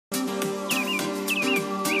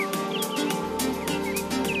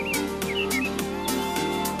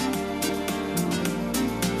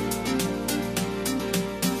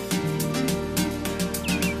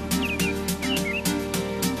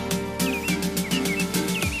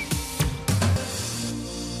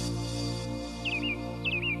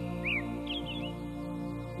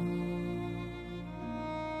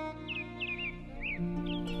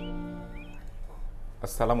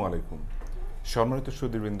আসসালামু আলাইকুম। সম্মানিত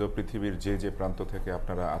সুধীবৃন্দ, পৃথিবীর যে যে প্রান্ত থেকে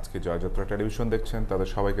আপনারা আজকে জয়যাত্রা টেলিভিশন দেখছেন তাদের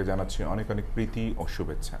সবাইকে জানাচ্ছি অনেক অনেক প্রীতি ও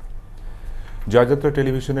শুভেচ্ছা। জয়যাত্রা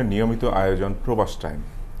টেলিভিশনের নিয়মিত আয়োজন প্রবাস টাইম,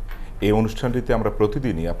 এই অনুষ্ঠানটিতে আমরা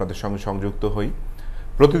প্রতিদিনই আপনাদের সঙ্গে সংযুক্ত হই।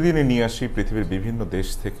 প্রতিদিনই নিয়ে আসি পৃথিবীর বিভিন্ন দেশ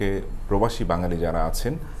থেকে প্রবাসী বাঙালি যারা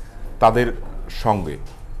আছেন তাদের সঙ্গে।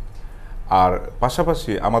 আর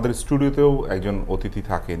পাশাপাশি আমাদের স্টুডিওতেও একজন অতিথি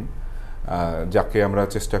থাকেন, যাকে আমরা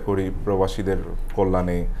চেষ্টা করি প্রবাসীদের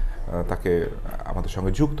কল্যাণে তাকে আমাদের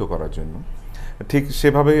সঙ্গে যুক্ত করার জন্য। ঠিক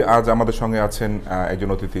সেভাবেই আজ আমাদের সঙ্গে আছেন একজন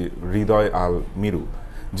অতিথি, হৃদয় আল মিরু,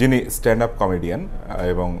 যিনি স্ট্যান্ড আপ কমেডিয়ান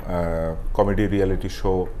এবং কমেডি রিয়েলিটি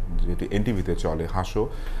শো যেটি এনটিভিতে চলে হাসো,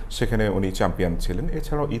 সেখানে উনি চ্যাম্পিয়ন ছিলেন।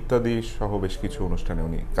 এছাড়াও ইত্যাদি সহ বেশ কিছু অনুষ্ঠানে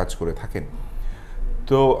উনি কাজ করে থাকেন।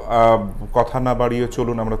 তো কথা না বাড়িয়ে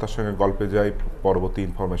চলুন আমরা তার সঙ্গে গল্পে যাই। পরবর্তী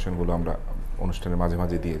ইনফরমেশনগুলো আমরা অনুষ্ঠানের মাঝে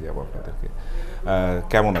মাঝে দিয়ে যাব আপনাদেরকে।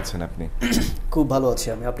 কেমন আছেন আপনি? খুব ভালো আছি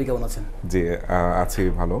আমি, আপনি কেমন আছেন? জি, আছি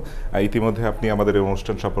ভালো। ইতিমধ্যে আপনি আমাদের এই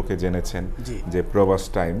অনুষ্ঠান সম্পর্কে জেনেছেন যে প্রবাস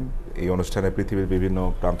টাইম, এই অনুষ্ঠানে পৃথিবীর বিভিন্ন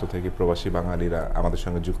প্রান্ত থেকে প্রবাসী বাঙালিরা আমাদের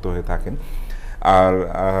সঙ্গে যুক্ত হয়ে থাকেন। আর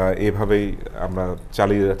এভাবেই আমরা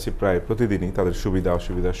চালিয়ে যাচ্ছি প্রায় প্রতিদিনই। তাদের সুবিধা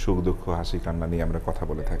অসুবিধা, সুখ দুঃখ, হাসি কান্না নিয়ে আমরা কথা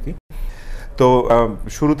বলে থাকি। তো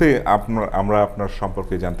শুরুতে আমরা আপনার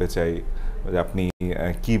সম্পর্কে জানতে চাই যে আপনি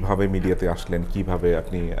কিভাবে মিডিয়াতে আসলেন, কিভাবে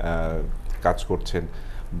আপনি কাজ করছেন,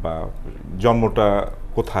 বা জন্মটা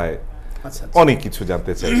কোথায়, অনেক কিছু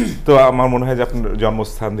জানতে চাই। তো আমার মনে হয় যে আপনার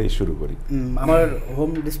জন্মস্থান দিয়ে শুরু করি। আমার হোম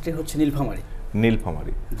ডিস্ট্রিক্ট হচ্ছে নীলফামারী।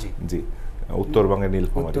 নীলফামারী, জি জি, উত্তরবঙ্গের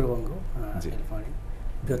নীলফামারী। উত্তরবঙ্গ, জি,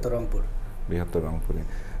 বৃহত্তর রংপুর। বৃহত্তর রংপুরে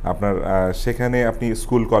আপনার সেখানে আপনি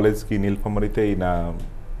স্কুল কলেজ কি নীলফামারীতেই না?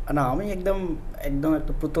 না, আমি একদম একদম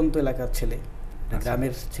একটা প্রত্যন্ত এলাকার ছেলে,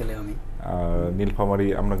 গ্রামের ছেলে আমি। নীলফামারী,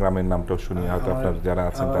 আমরা গ্রামের নামটাও শুনি, হয়তো আপনার যারা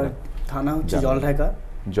আছেন তারা। থানা হচ্ছে জলঢাকা,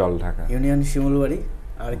 জলঢাকা, ইউনিয়ন শিমুলবাড়ি,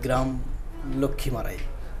 আর গ্রাম লক্ষ্মীমারাই।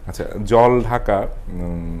 আচ্ছা, জলঢাকা,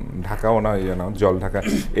 ঢাকাও না, ইয়ে না, জলঢাকা,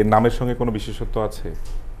 এর নামের সঙ্গে কোনো বিশেষত্ব আছে?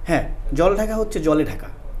 হ্যাঁ, জলঢাকা হচ্ছে জলে ঢাকা,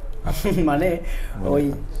 মানে ওই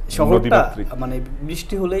শহরটা মানে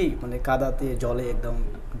বৃষ্টি হলেই মানে কাদাতে জলে একদম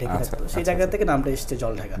ঢেকে থাকতো, সেই জায়গা থেকে নামটা এসেছে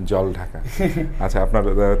জলঢাকা। জলঢাকা। আচ্ছা, আপনার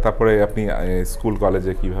তারপরে আপনি স্কুল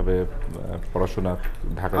কলেজে কিভাবে পড়াশোনা?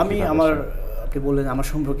 ঢাকা আমি আমার, আপনি বললেন আমার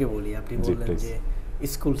সম্পর্কে বলি, আপনি বললেন যে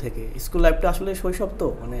স্কুল থেকে, স্কুল লাইফটা আসলে শৈশব তো,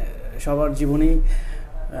 মানে সবার জীবনেই,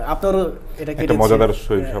 আপনারও এটা কেটেছে, একটা মজাদার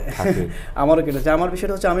শৈশব থাকে। আমারও কেটেছে। আমার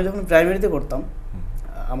বিষয়টা হচ্ছে, আমি যখন প্রাইমারিতে পড়তাম,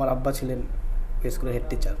 আমার আব্বা ছিলেন স্কুলের হেড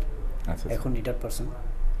টিচার, এখন রিটায়ার্ড পারসন।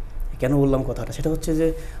 কেন বললাম কথাটা, সেটা হচ্ছে যে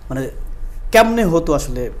মানে কেমনে হতো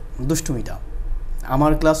আসলে দুষ্টুমিটা।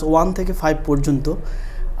 আমার ক্লাস 1 থেকে 5 পর্যন্ত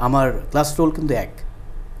আমার ক্লাস রোল কিন্তু এক।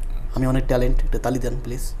 আমি অনেক ট্যালেন্ট, একটা তালি দেন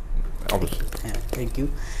প্লিজ। অবশ্যই, হ্যাঁ, থ্যাংক ইউ।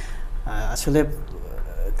 আসলে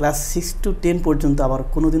ক্লাস 6 to 10 পর্যন্ত আমার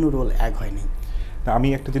কোনোদিনও রোল এক হয়নি। আমি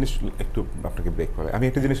একটা জিনিস একটু আপনাকে ব্রেক করে, আমি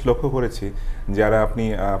একটা জিনিস লক্ষ্য করেছি, যারা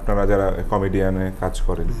আপনারা যারা কমেডিয়ানে কাজ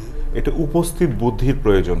করেন, এটা উপস্থিত বুদ্ধির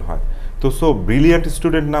প্রয়োজন হয়। তো ব্রিলিয়ান্ট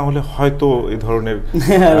স্টুডেন্ট না হলে হয়তো এই ধরনের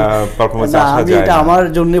পারফরম্যান্স আসা যায় না। এটা আমার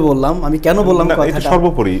জন্য বললাম, আমি কেন বললাম কথাটা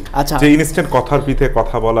সর্বোপরি, যে ইনস্ট্যান্ট কথার পিঠে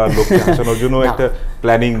কথা বলা, লোককে হাসানোর জন্য একটা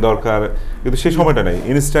প্ল্যানিং দরকার, কিন্তু সেই সময়টা নেই।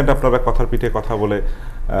 ইনস্ট্যান্ট আপনারা কথার পিঠে কথা বলে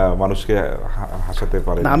মানুষকে হাসাতে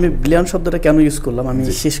পারেন। আমি ব্রিলিয়ান্ট শব্দটা কেন ইউজ করলাম আমি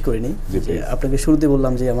শেষ করিনি। আপনাকে শুরুতে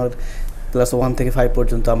বললাম যে আমার ক্লাস 1 থেকে 5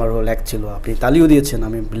 পর্যন্ত আমার রোল এক ছিল, আপনি তালিও দিয়েছেন,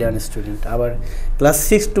 আমি ব্রিলিয়ান্ট স্টুডেন্ট। আবার ক্লাস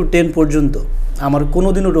 6 to 10 পর্যন্ত আমার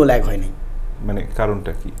কোনোদিনও রোল এক হয়নি। মানে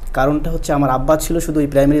কারণটা কি? কারণটা হচ্ছে আমার আব্বা ছিল শুধু ওই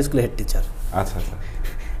প্রাইমারি স্কুলের হেড টিচার। আচ্ছা আচ্ছা,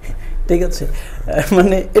 ঠিক আছে,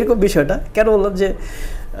 মানে এরকম বিষয়টা কেন বললাম যে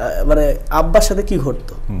মানে আব্বার সাথে কি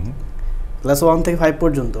ঘটতো, ক্লাস 1 থেকে 5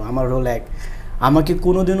 পর্যন্ত আমার রোল এক। আমাকে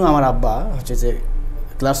কোনোদিনও আমার আব্বা হচ্ছে যে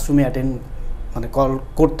ক্লাসরুমে অ্যাটেন্ড মানে কল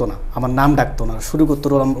করতো না, আমার নাম ডাকতো না, শুরু করতো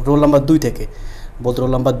রোল নাম্বার 2 থেকে, বলতো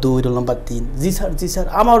রোল নাম্বার 2, রোল নাম্বার 3, জি স্যার জি স্যার।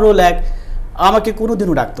 আমার রোল এক, আমাকে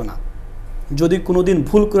কোনোদিনও ডাকতো না। যদি কোনোদিন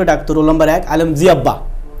ভুল করে ডাকতো রোল নাম্বার 1, আলম জি আব্বা।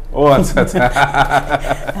 ও আচ্ছা আচ্ছা,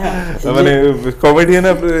 মানে কমেডিয়ান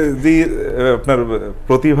জি, আপনার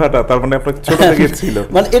প্রতিভাটা তার মানে আপনার ছোট থেকে ছিল,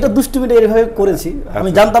 মানে এটা দুষ্টুমিটা এভাবে করেছি। আমি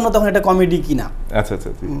জানতাম না তখন এটা কমেডি কিনা। আচ্ছা আচ্ছা,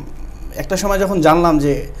 একটা সময় যখন জানলাম,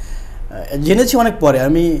 যে জেনেছি অনেক পরে,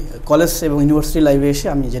 আমি কলেজ এবং ইউনিভার্সিটি লাইফে এসে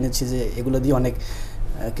আমি জেনেছি যে এগুলো দিয়ে অনেক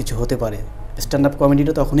কিছু হতে পারে। স্ট্যান্ড আপ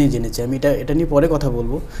কমেডিটা তখনই জেনেছি আমি, এটা নিয়ে পরে কথা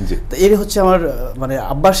বলবো। তো এর হচ্ছে আমার মানে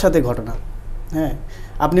আব্বার সাথে ঘটনা। হ্যাঁ,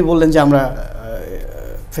 আপনি বললেন যে আমরা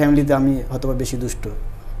ফ্যামিলিতে আমি হয়তো বেশি দুষ্ট।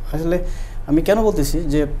 আসলে আমি কেন বলতেছি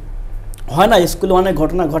যে হয় না, স্কুলে অনেক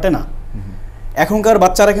ঘটনা ঘটে না। এখনকার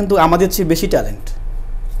বাচ্চারা কিন্তু আমাদের চেয়ে বেশি ট্যালেন্ট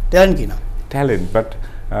কি না? ট্যালেন্ট, বাট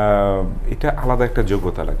এটা আলাদা একটা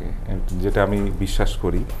যোগ্যতা লাগে, যেটা আমি বিশ্বাস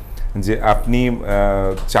করি। যে আপনি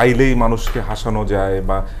চাইলেই মানুষকে হাসানো যায়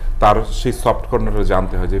বা তার সেই সফট কর্নারটা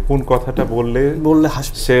জানতে হয় যে কোন কথাটা বললে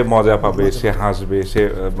হাসবে, সে মজা পাবে, সে হাসবে, সে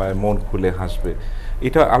মন খুলে হাসবে।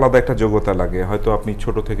 এটা আলাদা একটা যোগ্যতা লাগে, হয়তো আপনি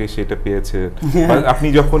ছোট থেকে সেটা পেয়েছেন। আপনি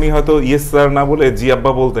যখনই হয়তো ইয়েস স্যার না বলে জি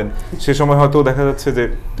আব্বা বলতেন, সে সময় হয়তো দেখা যাচ্ছে যে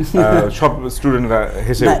সব স্টুডেন্টরা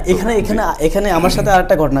হেসে না। এখানে আমার সাথে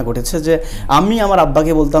আরেকটা ঘটনা ঘটেছে যে আমি আমার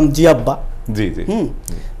আব্বাকে বলতাম জি আব্বা। জি জি।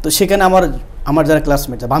 তো সেখানে আমার যারা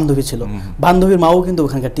ক্লাসমেট, বান্ধবী ছিল, বান্ধবীর মাও কিন্তু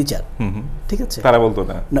ওখানকার টিচার, ঠিক আছে, তারা বলতো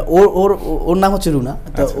না ওর নাম হচ্ছে রুনা।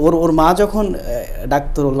 তো ওর মা যখন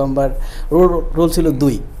ডাকতো রোল নাম্বার, রোল ছিল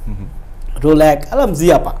 2, রোল 1 আলাম জি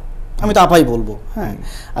আপা, আমি তো আপাই বলবো, হ্যাঁ।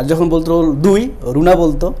 আর যখন বলতো রোল 2, রুনা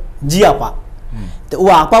বলতো জি আপা। তো ও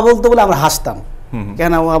আপা বলতো বলে আমরা হাসতাম,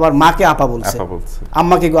 কেন ও আবার মাকে আপা বলছে,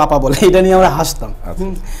 আম্মাকে আপা বলে, এটা নিয়ে আমরা হাসতাম।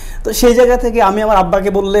 তো সেই জায়গা থেকে আমি আমার আব্বাকে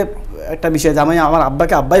বললে একটা বিষয়, আমি আমার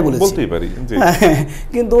আব্বাকে আব্বাই বলতেই পারি,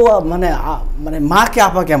 কিন্তু মানে মাকে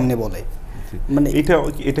আপা কেমনে বলে, মানে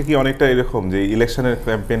এটা কি অনেকটা এরকম যে ইলেকশনের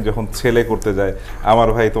ক্যাম্পেইন যখন ছেলে করতে যায়, আমার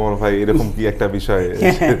ভাই তোমার ভাই, এরকম কি একটা বিষয়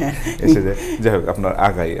এসে যায়? যাই হোক, আপনার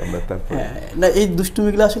আগাই আমরা তারপর না, এই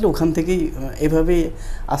দুষ্টুমিগুলো আসলে ওখান থেকেই এভাবেই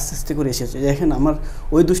আস্তে আস্তে করে এসেছে। দেখেন আমার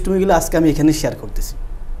ওই দুষ্টুমিগুলো আজকে আমি এখানে শেয়ার করতেছি।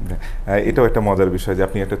 এটাও একটা মজার বিষয় যে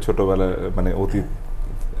আপনি একটা ছোটবেলার মানে অতীত,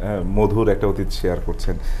 মধুর একটা অতীত শেয়ার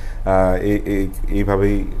করছেন।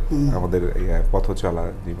 এইভাবেই আমাদের পথ চলা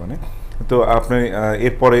জীবনে। তো আপনি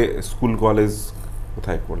এরপরে স্কুল কলেজ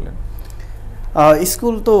কোথায় করলেন?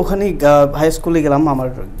 স্কুল তো ওখানেই, হাই স্কুলে গেলাম আমার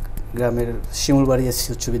গ্রামের শিমুলবাড়ি এসেছি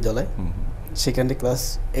উচ্চ বিদ্যালয়, সেখানে ক্লাস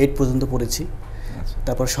 8 পর্যন্ত পড়েছি।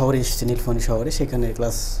 তারপর শহরে এসেছি, নীলফামারী শহরে, সেখানে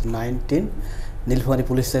class 9, 10 Nilphamari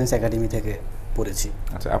police science academy থেকে পড়েছি।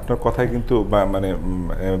 আচ্ছা, আপনার কথায় কিন্তু মানে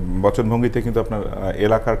বচনভঙ্গিতে কিন্তু আপনার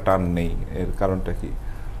এলাকার টান নেই, এর কারণটা কি?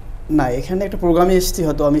 না, এখানে একটা প্রোগ্রামে এসেছি,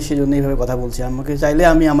 হয়তো আমি সেই জন্য এইভাবে কথা বলছি। আমাকে চাইলে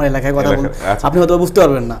আমি আমার এলাকায় কথা বলবো, আপনি হয়তো বুঝতে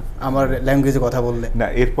পারবেন না আমার ল্যাঙ্গুয়েজে কথা বললে। না,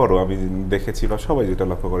 এরপরও আমি দেখেছি বা সবাই যেটা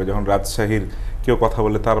লক্ষ্য করে, যখন রাজশাহীর কেউ কথা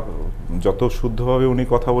বলে, তার যত শুদ্ধভাবে উনি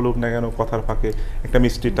কথা বলুক না কেন, কথার ফাঁকে একটা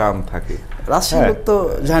মিষ্টি টান থাকে। রাজশাহী তো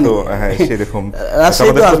জানি, হ্যাঁ, সেরকম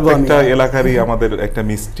প্রত্যেকটা এলাকারই আমাদের একটা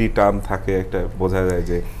মিষ্টি টান থাকে, একটা বোঝা যায়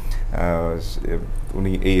যে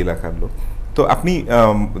উনি এই এলাকার লোক। তো আপনি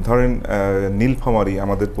ধরেন নীলফামারী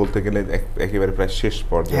আমাদের বলতে গেলে একেবারে প্রায় শেষ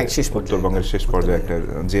পর্যায়ে, উত্তরবঙ্গের শেষ পর্যায়ে একটা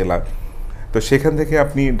জেলা। তো সেখান থেকে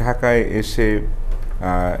আপনি ঢাকায় এসে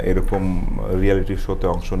এরকম রিয়েলিটি শোতে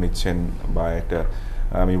অংশ নিচ্ছেন বা একটা,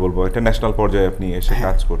 আমি বলবো একটা ন্যাশনাল পর্যায়ে আপনি এসে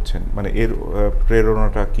কাজ করছেন, মানে এর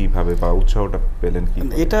প্রেরণাটা কিভাবে বা উৎসাহটা পেলেন কি?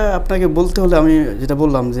 এটা আপনাকে বলতে হলে আমি যেটা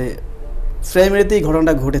বললাম যে প্রাইমারিতেই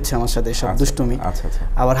ঘটনাটা ঘটেছে আমার সাথে, সব দুষ্টুমি।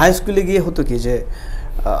 আবার হাই স্কুলে গিয়ে হতো কি যে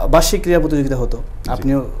বার্ষিক ক্রীড়া প্রতিযোগিতা হতো,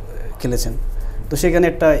 আপনিও খেলেছেন, তো সেখানে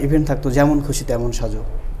একটা ইভেন্ট থাকতো, যেমন খুশি তেমন সাজো,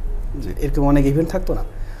 এরকম অনেক ইভেন্ট থাকতো না।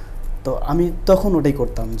 তো আমি তখন ওটাই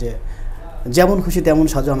করতাম যে যেমন খুশি তেমন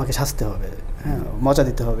সাজো, আমাকে সাজতে হবে, হ্যাঁ, মজা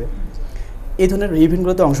দিতে হবে, এই ধরনের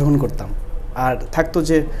ইভেন্টগুলোতে অংশগ্রহণ করতাম। আর থাকতো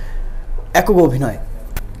যে একক অভিনয়,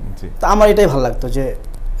 তা আমার এটাই ভালো লাগতো যে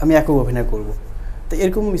আমি একক অভিনয় করব। তো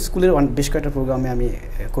এরকম স্কুলের বেশ কয়েকটা প্রোগ্রামে আমি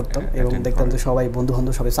করতাম এবং দেখতাম যে সবাই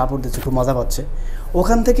বন্ধুবান্ধব সবাই সাপোর্ট দিচ্ছে, খুব মজা পাচ্ছে।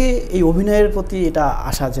 ওখান থেকে এই অভিনয়ের প্রতি এটা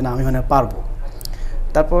আসা যে না, আমি মানে পারবো।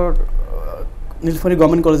 তারপর নীলফামারী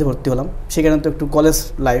গভর্নমেন্ট কলেজে ভর্তি হলাম, সেখানে তো একটু কলেজ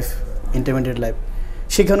লাইফ, ইন্টারমিডিয়েট লাইফ,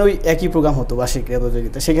 সেখানেও একই প্রোগ্রাম হতো, বার্ষিক ক্রীড়া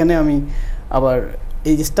প্রতিযোগিতা। সেখানে আমি আবার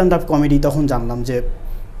এই স্ট্যান্ড আপ কমেডি তখন জানলাম যে,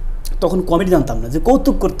 তখন কমেডি জানতাম না যে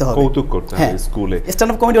কৌতুক করতে হবে, স্কুলে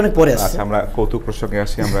স্ট্যান্ড আপ কমেডি অনেক পরে আসছে। আমরা কৌতুক প্রসঙ্গে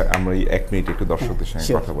আসি, আমরা এই 1 মিনিট একটু দর্শকদের সঙ্গে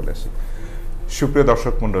কথা বলে আসি। সুপ্রিয়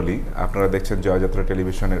দর্শক মণ্ডলী, আপনারা দেখছেন জয়যাত্রা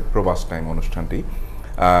টেলিভিশনের প্রবাস টাইম অনুষ্ঠানটি।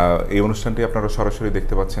 এই অনুষ্ঠানটি আপনারা সরাসরি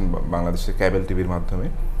দেখতে পাচ্ছেন বাংলাদেশের ক্যাবেল টিভির মাধ্যমে।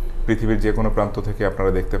 পৃথিবীর যে কোনো প্রান্ত থেকে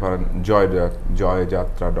আপনারা দেখতে পারেন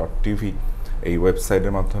joyjatra.tv এই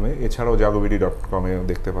ওয়েবসাইটের মাধ্যমে। এছাড়াও jagovideo.com-এও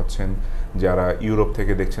দেখতে পাচ্ছেন। যারা ইউরোপ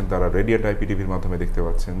থেকে দেখছেন তারা রেডিয়েন্ট আইপি টিভির মাধ্যমে দেখতে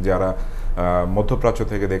পাচ্ছেন। যারা মধ্যপ্রাচ্য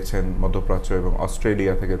থেকে দেখছেন, মধ্যপ্রাচ্য এবং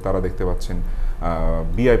অস্ট্রেলিয়া থেকে, তারা দেখতে পাচ্ছেন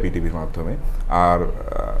বিআইপি টিভির মাধ্যমে। আর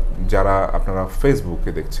যারা আপনারা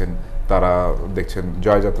ফেসবুকে দেখছেন, তারা দেখছেন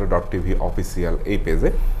joyjatra.tv অফিসিয়াল এই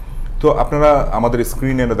পেজে। তো আপনারা আমাদের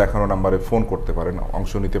স্ক্রিনে দেখানো নাম্বারে ফোন করতে পারেন,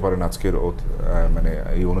 অংশ নিতে পারেন আজকের মানে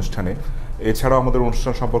এই অনুষ্ঠানে। এছাড়াও আমাদের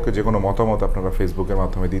অনুষ্ঠান সম্পর্কে যে কোনো মতামত আপনারা ফেসবুকের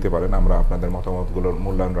মাধ্যমে দিতে পারেন, আমরা আপনাদের মতামতগুলোর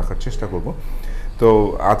মূল্যায়ন রাখার চেষ্টা করব। তো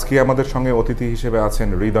আজকে আমাদের সঙ্গে অতিথি হিসেবে আছেন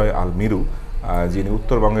হৃদয় আল মিরু, যিনি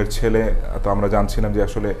উত্তরবঙ্গের ছেলে। তো আমরা জানছিলাম যে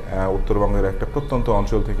আসলে উত্তরবঙ্গের একটা প্রত্যন্ত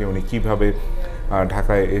অঞ্চল থেকে উনি কিভাবে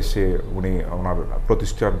ঢাকায় এসে উনি ওনার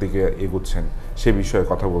প্রতিষ্ঠার দিকে এগুচ্ছেন, সে বিষয়ে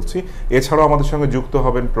কথা বলছি। এছাড়াও আমাদের সঙ্গে যুক্ত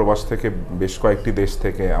হবেন প্রবাস থেকে বেশ কয়েকটি দেশ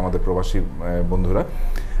থেকে আমাদের প্রবাসী বন্ধুরা,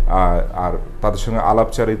 আর তাদের সঙ্গে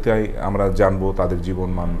আলাপচারিতায় আমরা জানবো তাদের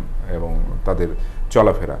জীবনমান এবং তাদের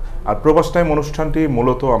চলাফেরা। আর প্রবাস টাইম অনুষ্ঠানটি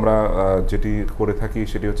মূলত আমরা যেটি করে থাকি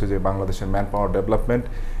সেটি হচ্ছে যে বাংলাদেশের ম্যান পাওয়ার ডেভেলপমেন্ট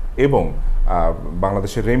এবং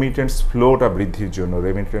বাংলাদেশের রেমিটেন্স ফ্লোটা বৃদ্ধির জন্য,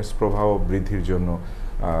 রেমিটেন্স প্রবাহ বৃদ্ধির জন্য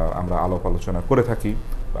আমরা আলাপ আলোচনা করে থাকি।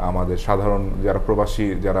 আমাদের সাধারণ যারা প্রবাসী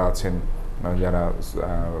যারা আছেন, যারা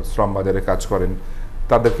শ্রম বাজারে কাজ করেন,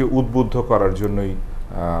 তাদেরকে উদ্বুদ্ধ করার জন্যই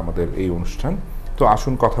আমাদের এই অনুষ্ঠান। তো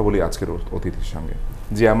আসুন কথা বলি আজকের অতিথির সঙ্গে।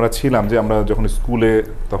 যে আমরা ছিলাম, যে আমরা যখন স্কুলে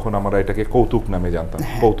তখন আমরা এটাকে কৌতুক নামে জানতাম।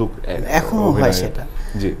 কৌতুক এখনো হয় সেটা।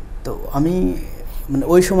 জি। তো আমি মানে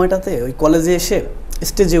ওই সময়টাতে ওই কলেজে এসে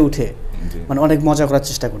স্টেজে উঠে মানে অনেক মজা করার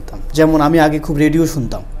চেষ্টা করতাম। যেমন আমি আগে খুব রেডিও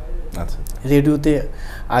শুনতাম। আচ্ছা। রেডিওতে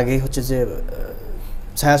আগে হচ্ছে যে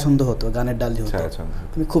ছায়াছন্দ হতো, গানের ডালি হতো,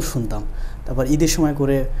 আমি খুব শুনতাম। তারপর ঈদের সময়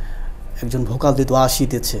করে একজন ভোকাল দিত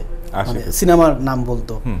আসিতেছে, মানে সিনেমার নাম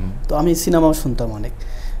বলতো, তো আমি সিনেমাও শুনতাম অনেক।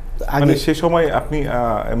 মানে সে সময় আপনি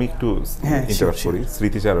আমি একটু ইন্টারাপ্ট করি,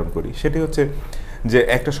 স্মৃতিচারণ করি। সেটি হচ্ছে যে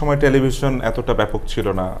একটা সময় টেলিভিশন এতটা ব্যাপক ছিল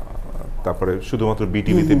না, তারপরে শুধুমাত্র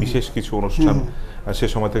বিটিভিতে বিশেষ কিছু অনুষ্ঠান সে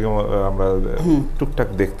সময় থেকে আমরা টুকটাক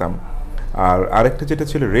দেখতাম। আর আরেকটা যেটা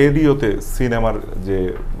ছিল রেডিওতে সিনেমার যে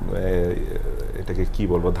এটাকে কি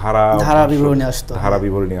বলবো ধারা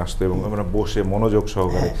বিবরণী আসতো এবং আমরা বসে মনোযোগ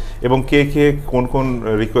সহকারে এবং কে কে কোন কোন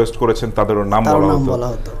রিকোয়েস্ট করেছেন তাদেরও নাম বলা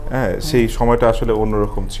হতো। হ্যাঁ, সেই সময়টা আসলে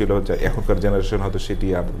অন্যরকম ছিল, যা এখনকার জেনারেশন হয়তো সেটি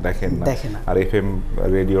আর দেখেন না। আর এফএম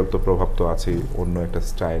রেডিওর তো প্রভাব তো আছেই অন্য একটা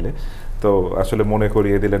স্টাইলে। তো আসলে মনে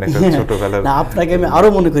করিয়ে দিলেন একটা ছোটবেলার। না, আপনাকে আমি আরো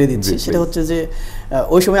মনে করিয়ে দিচ্ছি। সেটা হচ্ছে যে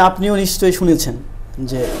ওই সময় আপনিও নিশ্চয়ই শুনেছেন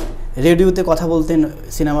যে রেডিওতে কথা বলতেন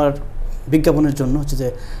সিনেমার বিজ্ঞাপনের জন্য, হচ্ছে যে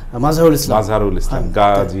মাজহারুল ইসলাম,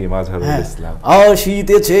 গাজী মাজহারুল ইসলাম।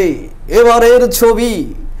 আসিতেছে এবারের ছবি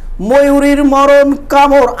ময়ূরীর মরণ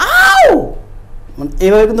কামড় আও, মানে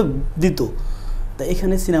এভাবে কিন্তু দিত। তা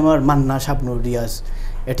এখানে সিনেমার মান্না, শাবনূর, রিয়াজ,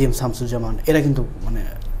 এটিএম শামসুজ্জামান এরা কিন্তু মানে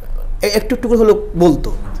একটু একটু করে হলেও বলতো,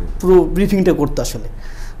 পুরো ব্রিফিংটা করতো আসলে।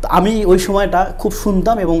 তো আমি ওই সময়টা খুব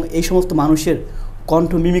শুনতাম এবং এই সমস্ত মানুষের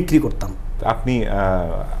কণ্ঠ মিমিক্রি করতাম। আপনি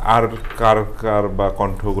আর কার বা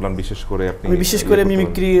কণ্ঠগুলো বিশেষ করে আপনি? আমি বিশেষ করে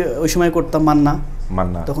মিমিক্রি ওই সময় করতাম মান্না,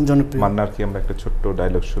 তখন জনপ্রিয়। মান্নার কি আমরা একটা ছোট্ট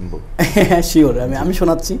ডায়লগ শুনবো? হ্যাঁ, শিওর, আমি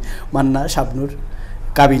শোনাচ্ছি। মান্না, শাবনূর,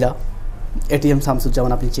 কাবিলা, এটিএম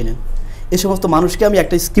শামসুজ্জামান আপনি চেনেন, এই সমস্ত মানুষকে আমি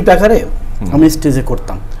একটা স্ক্রিপ্ট আকারে আমি স্টেজে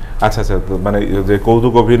করতাম। আচ্ছা আচ্ছা, মানে যে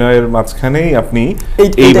কৌতুক অভিনয়ের মাঝখানেই আপনি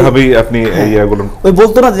এইভাবেই আপনি এইগুলো ওই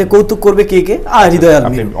বলতো না যে কৌতুক করবে কে কে, আর হৃদয় আলম,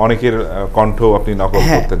 আপনি অনেকের কণ্ঠ আপনি নকল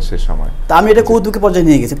করতেন সে সময়। তা আমি এটা কৌতুকের পর্যায়ে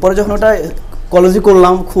নিয়ে গেছি। পরে যখন ওটা কলেজে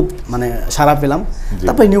করলাম খুব মানে সাড়া পেলাম।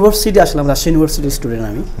 তারপর ইউনিভার্সিটি আসলাম, রাজশাহী ইউনিভার্সিটির স্টুডেন্ট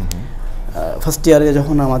আমি। ফার্স্ট ইয়ারে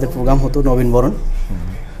যখন আমাদের প্রোগ্রাম হতো নবীনবরণ,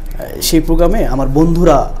 সেই প্রোগ্রামে আমার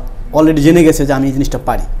বন্ধুরা অলরেডি জেনে গেছে যে আমি এই জিনিসটা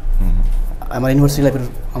পারি। আমার ইউনিভার্সিটি লাইফের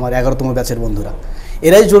আমার 11তম ব্যাচের বন্ধুরা,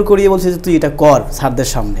 এরাই জোর করিয়ে বলছে যে তুই এটা কর স্যারদের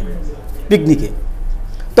সামনে পিকনিকে।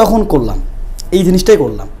 তখন করলাম, এই জিনিসটাই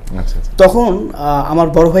করলাম। তখন আমার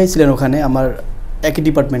বড় ভাই ছিলেন ওখানে, আমার একই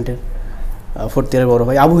ডিপার্টমেন্টের 4th ইয়ারের বড়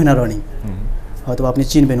ভাই আবু হেনা রনি, হয়তো আপনি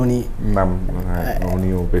চিনবেন, উনি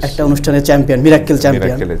একটা অনুষ্ঠানের চ্যাম্পিয়ন, মিরাক্কেল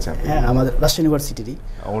চ্যাম্পিয়ন। হ্যাঁ, আমাদের রাজশাহী ইউনিভার্সিটিরই।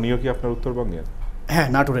 উনিও কি আপনার উত্তরবঙ্গের? হ্যাঁ,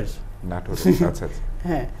 নাটোরের। আচ্ছা।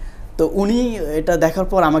 হ্যাঁ, তো উনি এটা দেখার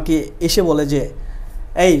পর আমাকে এসে বলে যে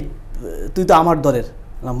এই তুই তো আমার দলের।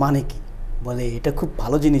 মানে কি? বলে এটা খুব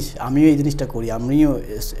ভালো জিনিস, আমিও এই জিনিসটা করি, আমিও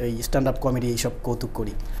এই স্ট্যান্ড আপ কমেডি এইসব কৌতুক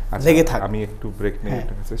করি, লেগে থাক। আমি একটু ব্রেক নিয়ে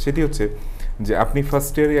সেটি হচ্ছে যে আপনি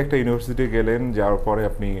ফার্স্ট ইয়ারে একটা ইউনিভার্সিটি গেলেন, যাওয়ার পরে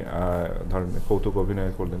আপনি ধরেন কৌতুক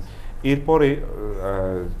অভিনয় করলেন। এরপরে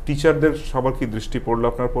টিচারদের সবার কি দৃষ্টি পড়লো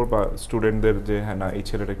আপনার পর, বা স্টুডেন্টদের যে হ্যাঁ না এই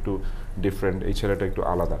ছেলেটা একটু ডিফারেন্ট, এই ছেলেটা একটু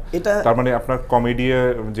আলাদা? তার মানে আপনার কমেডিয়া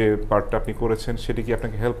যে পার্টটা আপনি করেছেন সেটি কি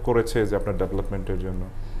আপনাকে হেল্প করেছে যে আপনার ডেভেলপমেন্টের জন্য?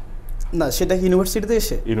 না, সেটা কি ইউনিভার্সিটিতে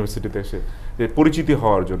এসে যে পরিচিতি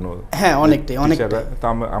হওয়ার জন্য? হ্যাঁ, অনেকটাই। তা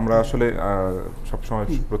আমরা আসলে সবসময়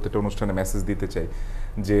প্রত্যেকটা অনুষ্ঠানে মেসেজ দিতে চাই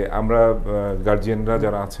যে আমরা গার্জিয়ানরা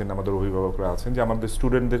যারা আছেন, আমাদের অভিভাবকরা আছেন, যে আমাদের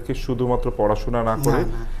স্টুডেন্টদেরকে শুধুমাত্র পড়াশোনা না করে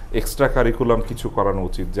এক্সট্রা কারিকুলাম কিছু করানো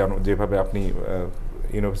উচিত। যেভাবে আপনি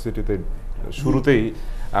ইউনিভার্সিটিতে শুরুতেই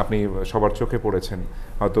আপনি সবার চোখে পড়েছেন,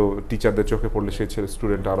 হয়তো টিচারদের চোখে পড়লে সেই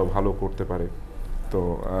স্টুডেন্ট আরও ভালো করতে পারে। তো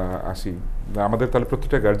আসি, আমাদের তাহলে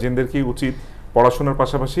প্রত্যেকটা গার্জিয়ানদেরকেই উচিত পড়াশোনার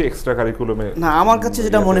পাশাপাশি এক্সট্রা কারিকুলামে। না, আমার কাছে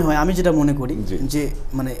যেটা মনে হয়, আমি যেটা মনে করি যে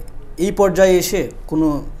মানে এই পর্যায়ে এসে কোনো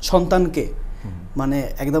সন্তানকে মানে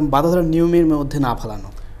একদম বাধা ধরার নিয়মের মধ্যে না ফেলানো,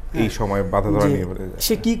 এই সময় বাধা ধরার নিয়ম,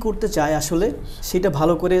 সে কি করতে চায় আসলে সেটা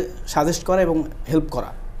ভালো করে সাজেস্ট করা এবং হেল্প করা,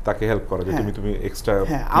 তাকে হেল্প করা যে তুমি এক্সট্রা।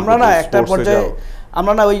 হ্যাঁ, আমরা না একটা পর্যায়ে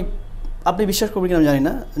আমরা না ওই, আপনি বিশ্বাস করবেন কিনা জানি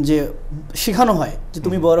না, যে শেখানো হয় যে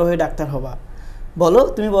তুমি বড় হয়ে ডাক্তার হবা, বলো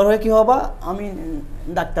তুমি বড় হয়ে কি হবা? আমি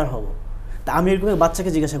ডাক্তার হব। তা আমি এরকম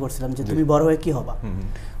বাচ্চাকে জিজ্ঞাসা করছিলাম যে তুমি বড় হয়ে কি হবা?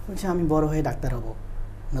 বলছে আমি বড় হয়ে ডাক্তার হব।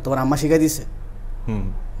 না তোমার আম্মা শিখাই দিছে?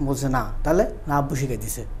 বলছে না। তাহলে? না আব্বু শিখাই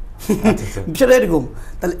দিছে। বিষয়টা এরকম।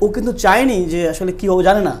 তাহলে ও কিন্তু চায়নি যে আসলে কি, ও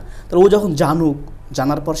জানে না। তাহলে ও যখন জানুক,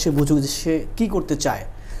 জানার পর সে বুঝুক যে সে কী করতে চায়,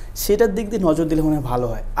 সেটার দিক দিয়ে নজর দিলে মনে হয় ভালো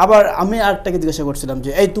হয়। আবার আমি আরেকটাকে জিজ্ঞাসা করছিলাম যে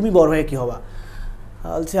এই তুমি বড় হয়ে কী হবা?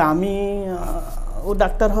 বলছে আমি ও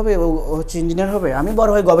ডাক্তার হবে, ও হচ্ছে ইঞ্জিনিয়ার হবে, আমি বড়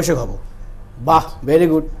হয়ে গবেষক হব। বাহ, ভেরি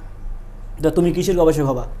গুড। তা তুমি কিসের গবেষক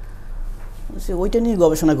হবা? বলছে ওইটা নিয়ে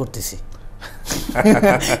গবেষণা করতেছি।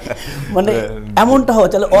 মানে এমনটা হয়,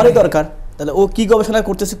 তাহলে ওরে দরকার, তাহলে ও কি গবেষণা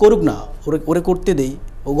করতেছে করুক না, ওরে করতে দেই,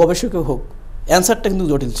 ও গবেষক হোক। অ্যান্সারটা কিন্তু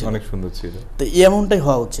জটিল ছিল, অনেক সুন্দর ছিল। তো এমনটাই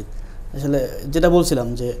হওয়া উচিত আসলে। যেটা বলছিলাম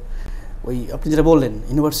যে ওই আপনি যেটা বললেন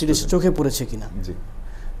ইউনিভার্সিটি চোখে পড়েছে কিনা,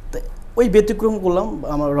 তাই ওই ব্যতিক্রম করলাম।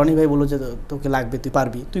 আমার রনি ভাই বললো যে তোকে লাগবে, তুই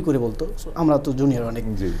পারবি, তুই করে বলতো। আমরা তো জুনিয়র অনেক,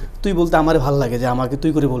 তুই বলতে আমার ভালো লাগে যে আমাকে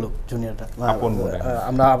তুই করে বলো, জুনিয়রটা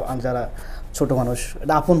আমরা যারা ছোট মানুষ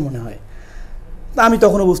এটা আপন মনে হয়। তা আমি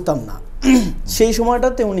তখনও বুঝতাম না। সেই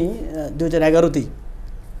সময়টাতে উনি 2011তেই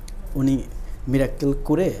উনি মিরাক্কেল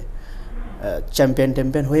করে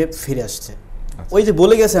চ্যাম্পিয়ন হয়ে ফিরে আসছে। ওই যে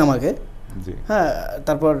বলে গেছে আমাকে, হ্যাঁ।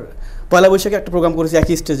 তারপর পয়লা বৈশাখে একটা প্রোগ্রাম করেছি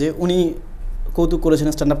একই স্টেজে, উনি কৌতুক করেছেন,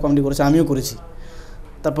 স্ট্যান্ড আপ কমেডি করেছে, আমিও করেছি।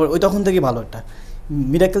 তারপর ওই তখন থেকে ভালো একটা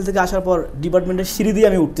মিরাক্কেল থেকে আসার পর ডিপার্টমেন্টের সিঁড়ি দিয়ে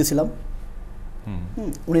আমি উঠতেছিলাম,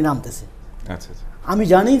 উনি নামতেছে। আমি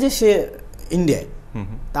জানি যে সে ইন্ডিয়ায়।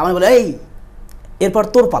 তা আমি বলে এই এরপর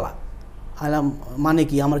তোর পালা। আলাম মানে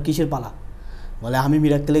কি আমার কিসের পালা? বলে আমি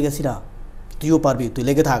মিরাক্কেলে গেছি না, তুইও পারবি, তুই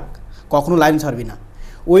লেগে থাক, কখনো লাইন ছাড়বি না।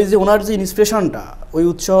 ওই যে ওনার যে ইন্সপিরেশনটা, ওই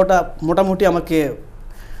উৎসাহটা মোটামুটি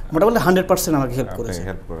 100% আমাকে হেল্প করেছে।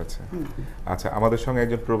 আচ্ছা, আমাদের সঙ্গে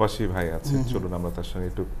একজন প্রবাসী ভাই আছে, চলুন আমরা তার সঙ্গে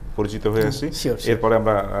একটু পরিচিত হয়ে আসি, এরপরে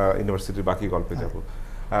আমরা ইউনিভার্সিটির বাকি গল্পে যাব।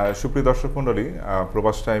 সুপ্রিয় দর্শক মণ্ডলী,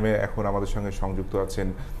 প্রবাস টাইমে এখন আমাদের সঙ্গে সংযুক্ত আছেন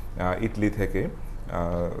ইটালি থেকে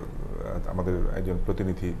আমাদের একজন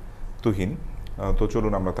প্রতিনিধি তুহিন। তো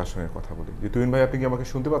চলুন আমরা তার সঙ্গে কথা বলি। যে তুহিন ভাই, আপনি কি আমাকে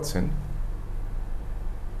শুনতে পাচ্ছেন?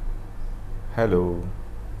 হ্যালো,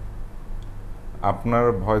 আপনার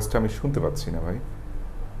ভয়েসটা আমি শুনতে পাচ্ছি না ভাই।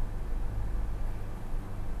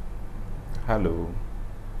 হ্যালো,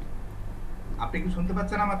 আপনি কি শুনতে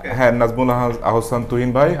পাচ্ছেন আমাকে? হ্যাঁ, নাজমুল আহসান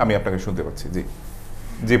তুহিন ভাই, আমি আপনাকে শুনতে পাচ্ছি। জি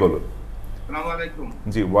জি বলুন। আসসালামু আলাইকুম।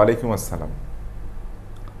 জি, ওয়ালাইকুম আসসালাম।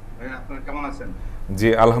 ভাই আপনারা কেমন আছেন? জি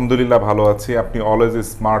আলহামদুলিল্লাহ ভালো আছি। আপনি অলওয়েজ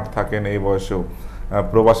স্মার্ট থাকেন এই বয়সেও।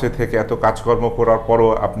 প্রবাসে থেকে এত কাজকর্ম করার পরও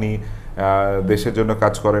আপনি দেশের জন্য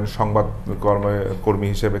কাজ করেন, সংবাদ কর্মী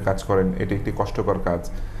হিসেবে কাজ করেন। এটি একটি কষ্টকর কাজ,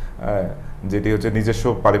 যেটি হচ্ছে নিজস্ব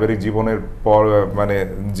পারিবারিক জীবনের পর, মানে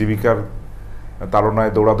জীবিকার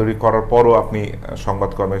তাড়নায় দৌড়াদৌড়ি করার পরও আপনি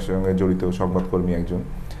সংবাদকর্মের সঙ্গে জড়িত সংবাদকর্মী একজন।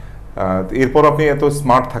 এরপর আপনি এত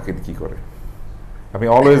স্মার্ট থাকেন কি করে? আমি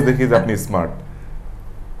অলওয়েজ দেখি যে আপনি স্মার্ট।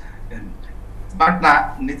 স্মার্ট না,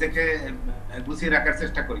 নিজেকে গুছিয়ে রাখার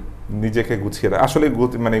চেষ্টা করি। নিজেকে গুছিয়ে আসলে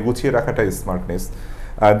মানে গুছিয়ে রাখাটাই স্মার্টনেস।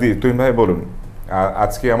 তুহিন ভাই বলুন,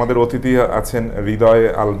 আজকে আমাদের অতিথি আছেন হৃদয়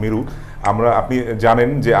আল মিরু। আপনি জানেন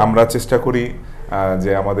যে আমরা চেষ্টা করি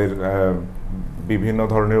যে আমাদের বিভিন্ন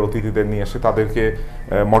ধরনের অতিথিদের নিয়ে এসে তাদেরকে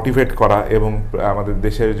মোটিভেট করা এবং আমাদের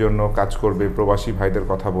দেশের জন্য কাজ করবে, প্রবাসী ভাইদের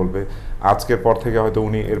কথা বলবে। আজকের পর থেকে হয়তো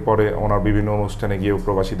উনি এরপরে ওনার বিভিন্ন অনুষ্ঠানে গিয়েও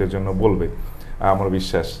প্রবাসীদের জন্য বলবে, আমার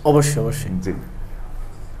বিশ্বাস। অবশ্যই অবশ্যই। জি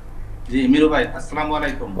জি মিরু ভাই, আসসালামু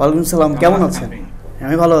আলাইকুম। ওয়ালাইকুম সালাম, কেমন আছেন?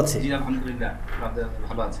 আমি ভালো আছি। জি আলহামদুলিল্লাহ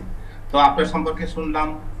ভালো আছি। তো আপনার সম্পর্কে শুনলাম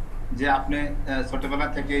যে আপনি ছোটবেলা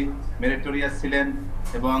থেকেই মেরিটোরিয়াস ছিলেন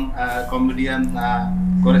এবং কমেডিয়ান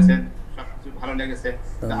করেছেন, সবকিছু ভালো লেগেছে।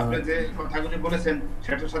 আপনি যে কথাগুলি বলেছেন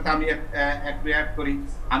সেটার সাথে আমি এক রিঅ্যাক্ট করি।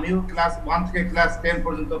 আমিও ক্লাস 1 থেকে ক্লাস 10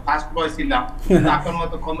 পর্যন্ত ফার্স্ট বয় ছিলাম, আপনার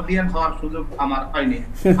মতো কমেডিয়ান হওয়ার সুযোগ আমার হয়নি।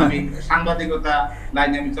 আমি সাংবাদিকতা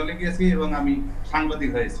লাইনে আমি চলে গিয়েছি এবং আমি সাংবাদিক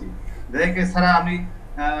হয়েছি। এছাড়া আমি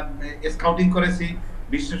স্কাউটিং করেছি,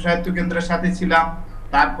 বিশ্ব সাহিত্য কেন্দ্রের সাথে ছিলাম,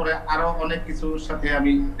 তারপরে আরো অনেক কিছুর সাথে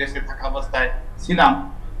আমি দেশে থাকা অবস্থায় ছিলাম,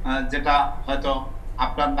 যেটা হয়তো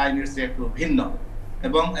আপনার লাইনের চেয়ে একটু ভিন্ন।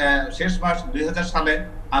 এবং শেষ মাস 2000 সালে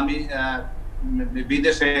আমি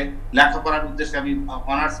বিদেশে লেখাপড়ার উদ্দেশ্যে আমি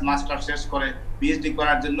অনার্স মাস্টার শেষ করে পিএইচডি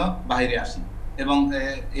করার জন্য বাইরে আসি এবং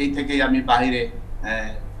এই থেকেই আমি বাইরে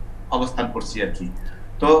অবস্থান করছি আর কি।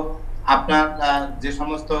 তো আপনার যে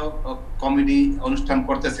সমস্ত কমেডি অনুষ্ঠান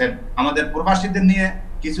করতেছেন, আমাদের প্রবাসীদের নিয়ে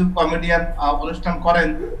কিছু কমেডিয়ান অনুষ্ঠান করেন,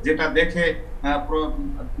 যেটা দেখে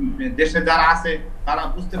দেশে যারা আছে তারা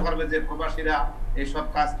বুঝতে পারবে যে প্রবাসীরা এইসব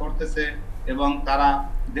কাজ করতেছে এবং তারা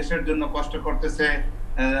দেশের জন্য কষ্ট করতেছে,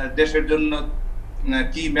 দেশের জন্য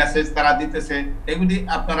কি মেসেজ তারা দিতেছে, এগুলি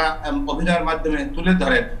আপনারা অভিনয়ের মাধ্যমে তুলে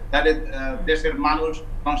ধরেন, তাহলে দেশের মানুষ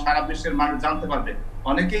এবং সারা বিশ্বের মানুষ জানতে পারবে।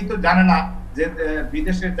 অনেকেই তো জানে না যে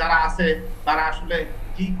বিদেশে যারা আছে তারা আসলে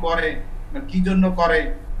কি করে, কি জন্য করে,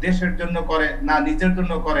 দেশের জন্য করে না নিজের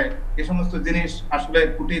জন্য করে, এই সমস্ত জিনিস আসলে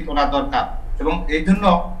ফুটিয়ে তোলা দরকার। এবং এই জন্য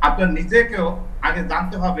আপনার নিজেকেও আগে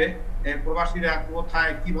জানতে হবে প্রবাসীরা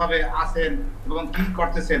কোথায় কিভাবে আছেন এবং কি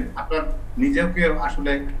করতেছেন, আপনার নিজেকে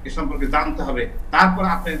আসলে এ সম্পর্কে জানতে হবে, তারপর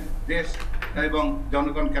আপনি দেশ এবং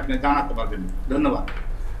জনগণকে আপনি জানাতে পারবেন। ধন্যবাদ।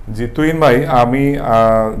 জি তুহিন ভাই, আমি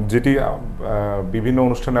যেটি বিভিন্ন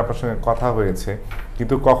অনুষ্ঠানে আপনার সঙ্গে কথা হয়েছে,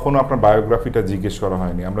 কিন্তু কখনো আপনার বায়োগ্রাফিটা জিজ্ঞেস করা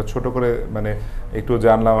হয়নি। আমরা ছোট করে মানে একটু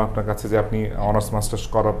জানলাম আপনার কাছে যে আপনি অনার্স মাস্টার্স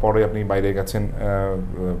করার পরে আপনি বাইরে গেছেন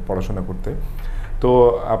পড়াশোনা করতে। তো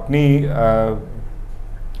আপনি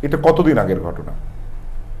এটা কতদিন আগের ঘটনা?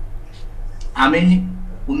 আমি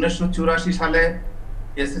 1984 সালে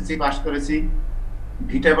এসএসসি পাস করেছি,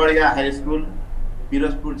 ভিটাবাড়িয়া হাই স্কুল,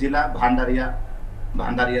 পিরোজপুর জেলা, ভান্ডারিয়া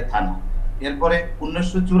থানা। এরপরে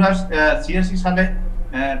 1986 সালে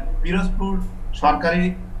পিরোজপুর সরকারি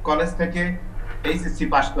কলেজ থেকে এইচএসসি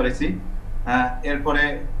পাস করেছি। এরপরে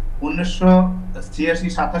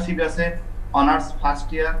 1986-87 ব্যাচে অনার্স ফার্স্ট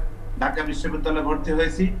ইয়ার ঢাকা বিশ্ববিদ্যালয়ে ভর্তি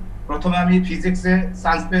হয়েছি। প্রথমে আমি ফিজিক্সে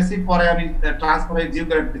চান্স পেয়েছি, পরে আমি ট্রান্সফার হয়ে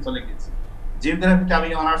জিওগ্রাফিতে চলে গেছি। জিওগ্রাফিতে আমি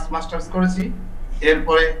অনার্স মাস্টার্স করেছি।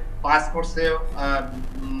 এরপরে পাস কোর্স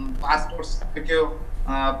থেকেও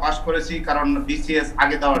পাস করেছি, কারণ বিসিএস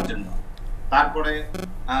আগে দেওয়ার জন্য। তারপরে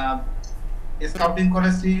স্কাউটিং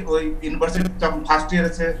করেছি ওই ইউনিভার্সিটি, যখন ফার্স্ট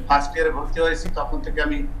ইয়ারে ভর্তি হয়েছি তখন থেকে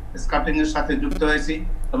আমি স্কাউটিং এর সাথে যুক্ত হয়েছি।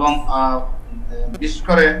 এবং বিশেষ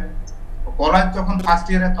করে কলেজ যখন ফার্স্ট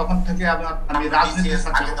ইয়ারে, তখন থেকে আমি রাজনীতির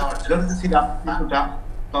সাথে জড়িত ছিলাম কিছুটা,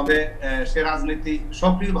 তবে সে রাজনীতি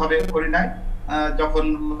সক্রিয়ভাবে করি নাই। যখন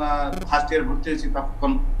ফার্স্ট ইয়ার ভর্তি হয়েছি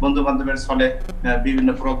তখন বন্ধু বান্ধবের ছলে বিভিন্ন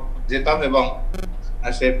যেতাম এবং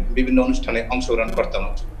সে বিভিন্ন অনুষ্ঠানে অংশগ্রহণ করতাম।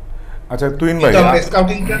 আচ্ছা তুহিন ভাই,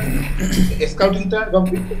 স্কাউটিংটা এবং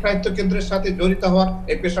বিশ্ব সাহিত্য কেন্দ্রের সাথে জড়িত হওয়ার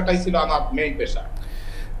এই পেশাটাই ছিল আমার মেইন পেশা।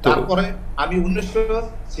 তারপরে আমি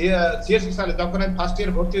 1986 সালে যখন আমি ফার্স্ট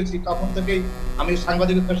ইয়ার ভর্তি হয়েছি তখন থেকেই আমি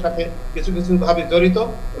সাংবাদিকতার সাথে কিছু ভাবে জড়িত,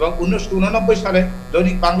 এবং 1989 সালে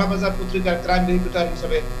দৈনিক বাংলা বাজার পত্রিকার ক্রাইম রিপোর্টার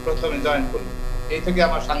হিসেবে প্রথমে জয়েন করি। এই থেকে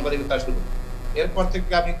আমার সাংবাদিকতা শুরু। এরপর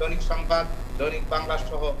থেকে আমি দৈনিক সংবাদ, দৈনিক বাংলা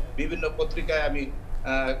সহ বিভিন্ন পত্রিকায় আমি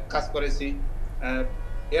কাজ করেছি।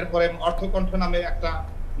 এরপরে অর্থকণ্ঠ নামে একটা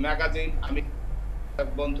ম্যাগাজিন, আমি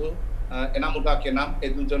বন্ধু এনামুল্লাহকে নাম,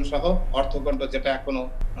 এই দুজন সহ অর্থকণ্ঠ, যেটা এখনো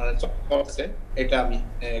চলছে, এটা আমি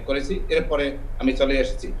করেছি। এরপরে আমি চলে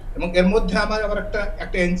এসেছি, এবং এর মধ্যে আমার আবার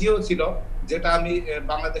একটা এনজিও ছিল যেটা আমি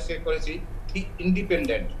বাংলাদেশে করেছি,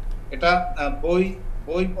 ইন্ডিপেন্ডেন্ট। এটা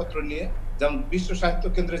বইপত্র নিয়ে, যেমন বিশ্ব সাহিত্য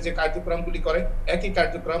কেন্দ্রের যে কার্যক্রমগুলি করে একই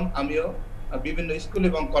কার্যক্রম আমিও বিভিন্ন স্কুল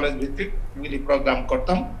এবং কলেজ ভিত্তিক প্রোগ্রাম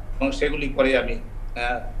করতাম, এবং সেগুলি করে আমি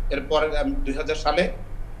এরপরে আমি 2000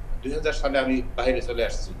 সালে আমি বাইরে চলে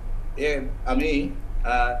আসছি। আমি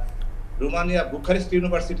রোমানিয়া বুখারেস্ট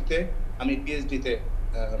ইউনিভার্সিটিতে আমি পিএইচডিতে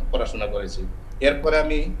পড়াশোনা করেছি। এরপরে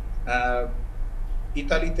আমি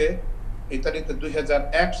ইতালিতে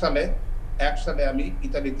 2001 সালে আমি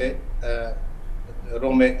ইতালিতে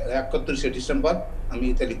রোমে 31শে ডিসেম্বর আমি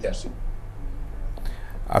ইতালিতে আসি।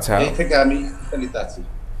 আচ্ছা, এই থেকে আমি ইতালিতে আছি।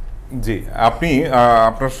 জি, আপনি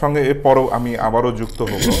আপনার সঙ্গে এরপরও আমি আবারও যুক্ত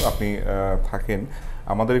হব, আপনি থাকেন।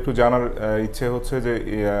 আমাদের একটু জানার ইচ্ছে হচ্ছে যে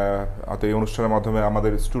এই অনুষ্ঠানের মাধ্যমে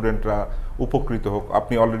আমাদের স্টুডেন্টরা উপকৃত হোক।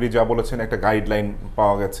 আপনি অলরেডি যা বলেছেন, একটা গাইডলাইন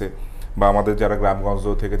পাওয়া গেছে, বা আমাদের যারা গ্রামগঞ্জ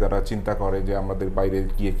থেকে যারা চিন্তা করে যে আমাদের বাইরে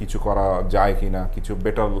গিয়ে কিছু করা যায় কিনা, কিছু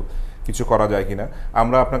বেটার কিছু করা যায় কিনা,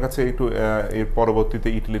 আমরা আপনার কাছে একটু এর পরবর্তীতে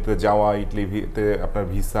ইটালিতে যাওয়া, ইটালিতে আপনার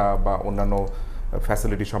ভিসা বা অন্যান্য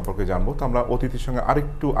ফ্যাসিলিটি সম্পর্কে জানবো। তো আমরা অতিথির সঙ্গে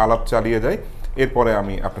আরেকটু আলাপ চালিয়ে যাই, এরপরে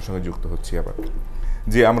আমি আপনার সঙ্গে যুক্ত হচ্ছি আবার।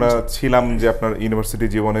 যে আমরা ছিলাম যে আপনার ইউনিভার্সিটি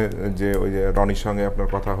জীবনে যে ওই যে রনির সঙ্গে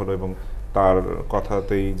আপনার কথা হলো, এবং তার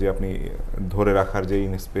কথাতেই যে আপনি ধরে রাখার যে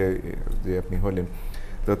যে আপনি হলেন,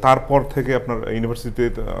 তো তারপর থেকে আপনার ইউনিভার্সিটিতে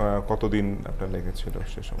কতদিন আপনার লেগেছিল?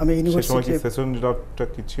 সে সময় কি সেশন জবটা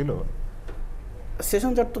কি ছিল?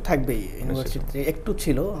 সেশন জব তো থাকবেই ইউনিভার্সিটিতে, একটু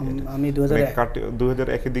ছিল। আমি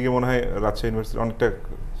 2001 এর দিকে মনে হয় রাজশাহী ইউনিভার্সিটি অনেকটা।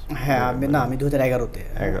 হ্যাঁ, আমি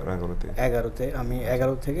 2011-তে আমি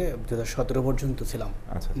 11 থেকে 2017 পর্যন্ত ছিলাম।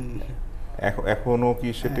 আচ্ছা, এখনো কি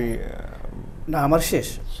সেটি? না, আমার শেষ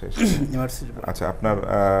ইউনিভার্সিটি। আচ্ছা, আপনার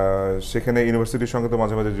সেখানে ইউনিভার্সিটির সঙ্গে তো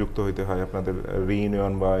মাঝে মাঝে যুক্ত হইতে হয়, আপনাদের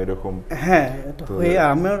রিইউনিয়ন বা এরকম? হ্যাঁ, এটা হয়ে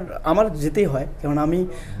আমার যেতেই হয়, কারণ আমি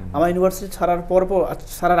আমার ইউনিভার্সিটি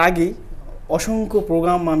ছাড়ার আগেই অসংখ্য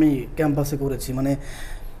প্রোগ্রাম আমি ক্যাম্পাসে করেছি। মানে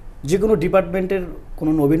যে কোনো ডিপার্টমেন্টের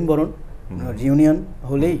কোনো নবীনবরণ, রিউনিয়ন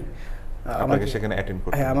হলেই আমাকে সেখানে অ্যাটেন্ড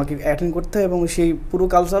করতে হয়। হ্যাঁ, আমাকে অ্যাটেন্ড করতে হয়, এবং সেই পুরো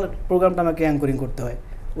কালচারাল প্রোগ্রামটা আমাকে অ্যাঙ্করিং করতে হয়।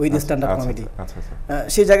 With stand up comedy. আচ্ছা আচ্ছা।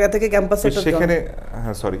 সেই জায়গা থেকে ক্যাম্পাসে সেখানে,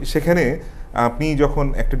 হ্যাঁ সরি, সেখানে আপনি যখন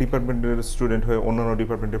একটা ডিপার্টমেন্টের স্টুডেন্ট হয়ে অন্যান্য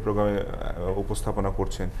ডিপার্টমেন্টের প্রোগ্রামে উপস্থাপনা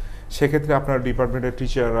করছেন, সেক্ষেত্রে আপনার ডিপার্টমেন্টের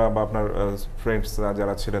টিচাররা বা আপনার ফ্রেন্ডসরা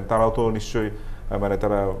যারা ছিলেন তারাও তো নিশ্চয়ই মানে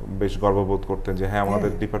তারা বেশ গর্ববোধ করতেন যে হ্যাঁ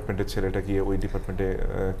আমাদের ডিপার্টমেন্টের ছেলেটা গিয়ে ওই ডিপার্টমেন্টে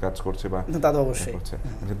কাজ করছে বা তা তো অবশ্যই।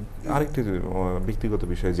 আরেকটি ব্যক্তিগত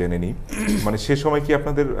বিষয় জেনে নিই, মানে সে সময় কি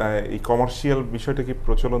আপনাদের এই কমার্শিয়াল বিষয়টা কি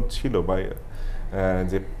প্রচলন ছিল বা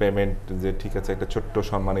যে পেমেন্ট, যে ঠিক আছে একটা ছোট্ট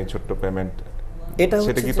সম্মানী ছোট্ট পেমেন্ট,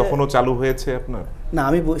 সেটা কি তখনও চালু হয়েছে আপনার? না,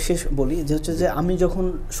 আমি শেষ বলি যে হচ্ছে যে আমি যখন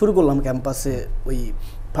শুরু করলাম ক্যাম্পাসে ওই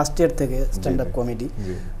ফার্স্ট ইয়ার থেকে স্ট্যান্ড আপ কমেডি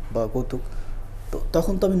বা কৌতুক, তো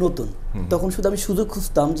তখন তো আমি নতুন, তখন শুধু আমি সুযোগ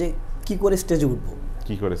খুঁজতাম যে কি করে স্টেজে উঠবো,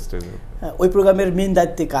 কি করে স্টেজে। হ্যাঁ, ওই প্রোগ্রামের মেইন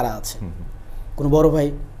দায়িত্বে কারা আছে, কোনো বড় ভাই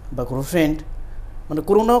বা কোনো ফ্রেন্ড, মানে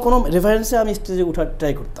কোনো না কোনো রেফারেন্সে আমি স্টেজে ওঠার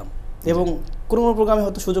ট্রাই করতাম, এবং কোনো কোনো প্রোগ্রামে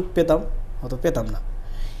হয়তো সুযোগ পেতাম, হয়তো পেতাম না,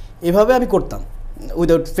 এভাবে আমি করতাম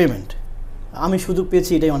উইদাউট পেমেন্ট। আমি সুযোগ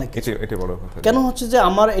পেয়েছি, এটাই অনেক কিছু। এটা বড় কথা। কেন হচ্ছে যে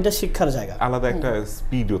আমার এটা শিক্ষার জায়গা, আলাদা একটা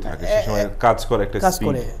স্পিডও থাকে, সেই সময় কাজ করে একটা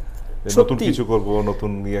স্পিড, নতুন কিছু করব,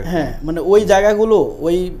 নতুন ইয়ে। হ্যাঁ, মানে ওই জায়গাগুলো,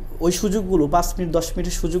 ওই সুযোগগুলো 5 মিনিট 10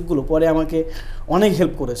 মিনিটের সুযোগগুলো পরে আমাকে অনেক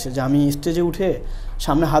হেল্প করেছে, যে আমি স্টেজে উঠে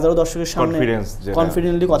সামনে হাজারো দর্শকের সামনে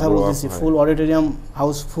কনফিডেন্টলি কথা বলতেছি, ফুল অডিটোরিয়াম,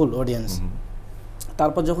 হাউস ফুল অডিয়েন্স।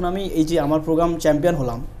 তারপর যখন আমি এই যে আমার প্রোগ্রাম চ্যাম্পিয়ন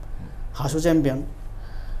হলাম, হাসো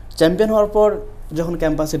চ্যাম্পিয়ন হওয়ার পর যখন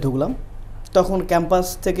ক্যাম্পাসে ঢুকলাম, তখন ক্যাম্পাস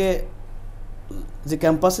থেকে যে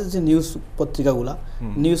ক্যাম্পাসের যে নিউজ পত্রিকাগুলা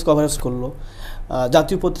নিউজ কভারেজ করলো,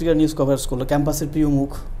 জাতীয় পত্রিকার নিউজ কভারেজ করলো, ক্যাম্পাসের প্রিয়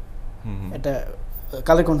মুখ, এটা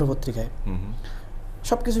কালের কণ্ঠ পত্রিকায়,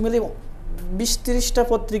 সব কিছু মিলিয়ে 20-30টা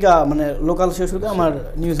পত্রিকা, মানে লোকাল শেষ হয়ে আমার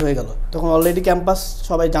নিউজ হয়ে গেল। তখন অলরেডি ক্যাম্পাস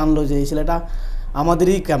সবাই জানলো যে এই ছেলেটা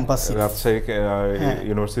আমাদেরই ক্যাম্পাস। রাজশাহী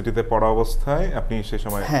ইউনিভার্সিটিতে পড়া অবস্থায় আপনি সেই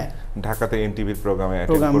সময় ঢাকাতে এনটিভির প্রোগ্রামে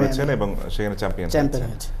অ্যাটেন্ড করেছেন এবং সেখানে চ্যাম্পিয়ন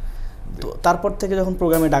হয়েছে। তো তারপর থেকে যখন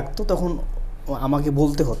প্রোগ্রামে ডাকতো তখন আমাকে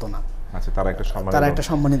বলতে হতো না। আচ্ছা, তারা একটা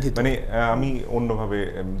সম্মান দিত। মানে আমি অন্যভাবে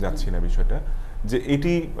যাচ্ছি না বিষয়টা, যে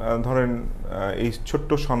এটি ধরেন এই ছোট্ট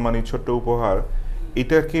সম্মানী ছোট্ট উপহার,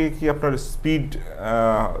 এটাকে কি আপনার স্পিড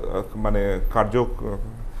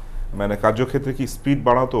মানে কার্যক্ষেত্রে কি স্পিড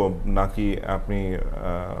বাড়াতো, নাকি আপনি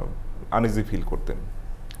আনইজি ফিল করতেন?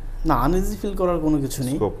 না, আনইজি ফিল করার কোনো কিছু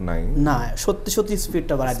নেই, স্কোপ নাই। না, সত্যি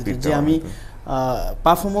স্পিডটা বাড়ায় দিত, যে আমি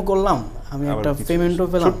পারফর্মও করলাম, আমি একটা পেমেন্টও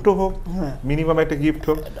পেলাম, ছোট্ট হোক, মিনিমাম একটা গিফট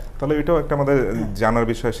হোক, তাহলে এটাও একটা আমাদের জানার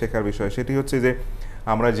বিষয়, শেখার বিষয়। সেটি হচ্ছে যে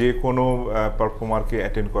আমরা যে কোনো পারফর্মারকে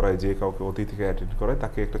অ্যাটেন্ড করাই, যে কাউকে অতিথিকে অ্যাটেন্ড করাই,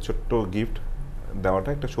 তাকে একটা ছোট্ট গিফট দেওয়াটা,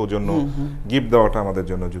 একটা সৌজন্য গিফট দেওয়াটা আমাদের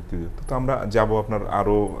জন্য যুক্তিযুক্ত। তো আমরা যাব, আপনার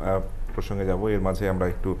আরও প্রসঙ্গে যাব, এর মাঝে আমরা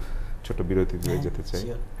একটু ছোট বিরতি দিয়ে যেতে চাই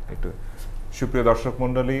একটু। সুপ্রিয় দর্শক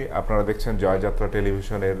মণ্ডলী, আপনারা দেখছেন জয়যাত্রা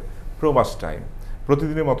টেলিভিশনের প্রবাস টাইম।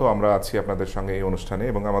 প্রতিদিনের মতো আমরা আছি আপনাদের সঙ্গে এই অনুষ্ঠানে,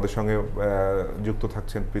 এবং আমাদের সঙ্গে যুক্ত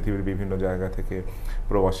থাকছেন পৃথিবীর বিভিন্ন জায়গা থেকে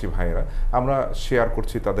প্রবাসী ভাইয়েরা। আমরা শেয়ার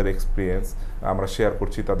করছি তাদের এক্সপিরিয়েন্স, আমরা শেয়ার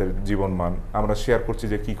করছি তাদের জীবনমান, আমরা শেয়ার করছি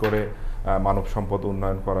যে কী করে মানব সম্পদ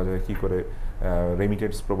উন্নয়ন করা যায়, কী করে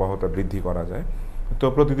রেমিটেন্স প্রবাহটা বৃদ্ধি করা যায়। তো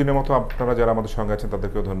প্রতিদিনের মতো আপনারা যারা আমাদের সঙ্গে আছেন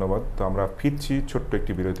তাদেরকেও ধন্যবাদ। তো আমরা ফিরছি ছোট্ট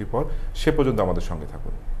একটি বিরতির পর, সে পর্যন্ত আমাদের সঙ্গে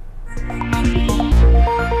থাকুন।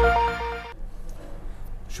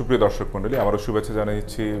 সুপ্রিয় দর্শক মণ্ডলী, আবারও শুভেচ্ছা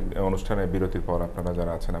জানাচ্ছি অনুষ্ঠানে বিরতির পর আপনারা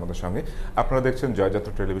যারা আছেন আমাদের সঙ্গে। আপনারা দেখছেন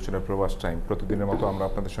জয়যাত্রা টেলিভিশনের প্রবাস টাইম। প্রতিদিনের মতো আমরা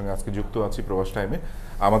আপনাদের সঙ্গে আজকে যুক্ত আছি প্রবাস টাইমে।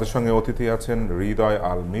 আমাদের সঙ্গে অতিথি আছেন হৃদয়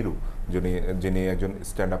আল মিরু, যিনি একজন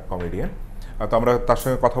স্ট্যান্ড আপ কমেডিয়ান। তো আমরা তার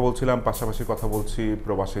সঙ্গে কথা বলছিলাম, পাশাপাশি কথা বলছি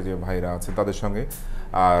প্রবাসে যে ভাইরা আছেন তাদের সঙ্গে,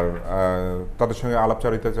 আর তাদের সঙ্গে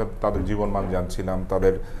আলাপচারিতা, তাদের জীবনমান জানছিলাম,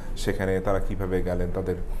 তাদের সেখানে তারা কিভাবে গেলেন,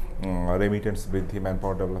 তাদের রেমিটেন্স বৃদ্ধি, ম্যান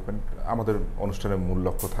পাওয়ার ডেভেলপমেন্ট আমাদের অনুষ্ঠানের মূল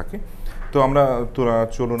লক্ষ্য থাকে। তো আমরা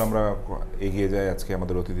চলুন আমরা এগিয়ে যাই আজকে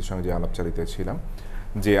আমাদের অতিথির সঙ্গে যে আলাপচারিতায় ছিলাম,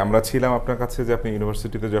 যে আমরা ছিলাম আপনার কাছে যে আপনি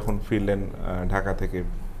ইউনিভার্সিটিতে যখন ফিরলেন ঢাকা থেকে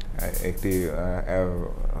একটি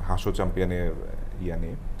হাসো চ্যাম্পিয়নের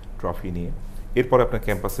নিয়ে, ট্রফি নিয়ে, এরপরে আপনার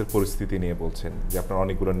ক্যাম্পাসের পরিস্থিতি নিয়ে বলছেন যে আপনার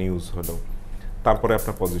অনেকগুলো নিউজ হলো, তারপরে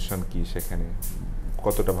আপনার পজিশন কি, সেখানে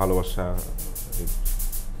কতটা ভালোবাসা?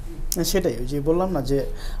 সেটাই, ওই যে বললাম না যে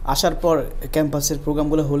আসার পর ক্যাম্পাসের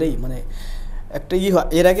প্রোগ্রামগুলো হলেই মানে একটা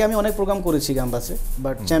এর আগে আমি অনেক প্রোগ্রাম করেছি ক্যাম্পাসে,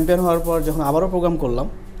 বাট চ্যাম্পিয়ন হওয়ার পর যখন আবারও প্রোগ্রাম করলাম,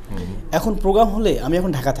 এখন প্রোগ্রাম হলে আমি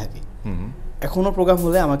এখন ঢাকা থাকি, এখনও প্রোগ্রাম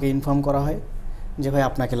হলে আমাকে ইনফর্ম করা হয় যে ভাই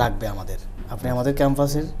আপনাকে লাগবে, আপনি আমাদের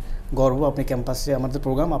ক্যাম্পাসের গর্ব, আপনি ক্যাম্পাসে আমাদের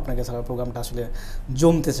প্রোগ্রাম, আপনাকে ছাড়া প্রোগ্রামটা আসলে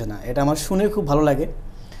জমতেছে না। এটা আমার শুনে খুব ভালো লাগে,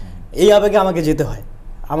 এই আবেগে আমাকে যেতে হয়।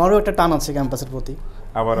 আমারও একটা টান আছে ক্যাম্পাসের প্রতি।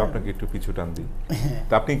 আবার আপনাকে একটু পিছু টান দিই,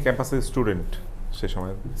 তা আপনি ক্যাম্পাসের স্টুডেন্ট, সে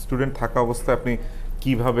সময় স্টুডেন্ট থাকা অবস্থায় আপনি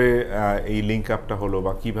কিভাবে এই লিঙ্ক আপটা হলো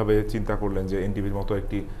বা কিভাবে চিন্তা করলেন যে এনটিভির মতো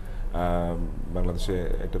একটি বাংলাদেশে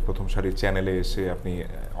একটা প্রথম সারির চ্যানেলে এসে আপনি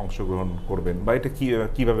অংশগ্রহণ করবেন, বা এটা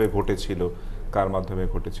কিভাবে ঘটেছিল, কার মাধ্যমে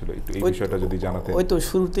ঘটেছিল, একটু এই বিষয়টা যদি জানাতেন। ওই তো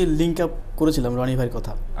শুরুতে লিঙ্ক আপ করেছিলাম রনি ভাইয়ের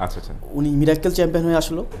কথা। আচ্ছা আচ্ছা। উনি মিরাক্কেল চ্যাম্পিয়ন হয়ে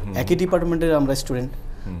আসলো, একই ডিপার্টমেন্টের আমরা স্টুডেন্ট।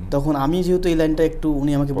 তখন আমি যেহেতু এই লাইনটা একটু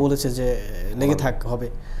উনি আমাকে বলেছে যে লেগে থাক হবে।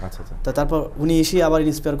 আচ্ছা আচ্ছা। তারপর উনি এসে আবার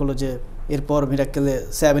ইন্সপায়ার করলো যে এরপর মিরাক্কেলে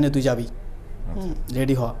 7-এ তুই যাবি,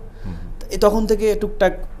 রেডি হওয়া। তখন থেকে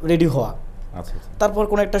টুকটাক রেডি হওয়া। আচ্ছা আচ্ছা। তারপর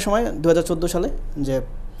কোনো একটা সময় 2014 সালে যে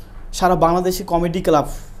সারা বাংলাদেশে কমেডি ক্লাব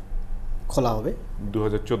খোলা হবে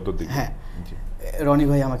 2014 দিকে। হ্যাঁ, রনি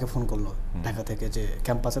ভাই আমাকে ফোন করলো ঢাকা থেকে যে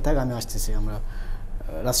ক্যাম্পাসে থাক, আমি আসতেছি, আমরা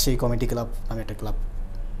রাজশাহী কমেডি ক্লাব নামে একটা ক্লাব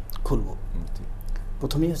খুলবো।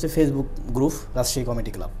 প্রথমেই হচ্ছে Facebook group Rajshahi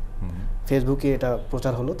comedy club, ফেসবুকে এটা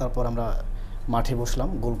প্রচার হলো। তারপর আমরা মাঠে বসলাম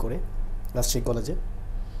গোল করে রাজশাহী কলেজে।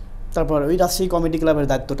 তারপর ওই রাজশাহী কমেডি ক্লাবের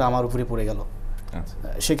দায়িত্বটা আমার উপরে পড়ে গেল।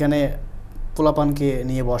 সেখানে পোলাপানকে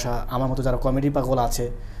নিয়ে বসা, আমার মতো যারা কমেডি পাগল আছে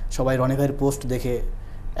সবাই রনি ভাইয়ের পোস্ট দেখে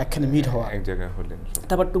একখানে মিট হওয়া, এক জায়গায় হলেন।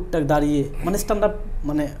 তারপর টুকটাক দাঁড়িয়ে মানে স্ট্যান্ড আপ,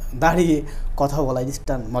 মানে দাঁড়িয়ে কথা বলা,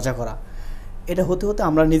 স্ট্যান্ড মজা করা। এটা হতে হতে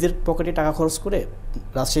আমরা নিজের পকেটে টাকা খরচ করে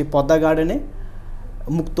রাজশাহী পদ্মা গার্ডেনে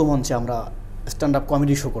মুক্ত মঞ্চে আমরা স্ট্যান্ড আপ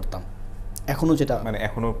কমেডি শো করতাম। এখনো যেটা মানে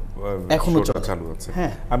এখনো চালু আছে।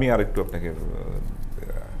 হ্যাঁ, আমি আর একটু আপনাকে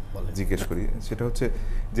জিজ্ঞেস করি, সেটা হচ্ছে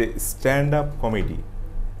যে স্ট্যান্ড আপ কমেডি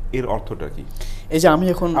এর অর্থটা কি? এই যে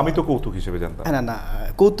আমি তো কৌতুক হিসেবে জানতাম। হ্যাঁ, না,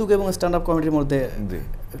 কৌতুক এবং স্ট্যান্ড আপ কমেডির মধ্যে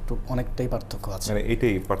একটু অনেকটাই পার্থক্য আছে। মানে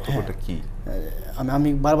এটাই পার্থক্যটা কি? আমি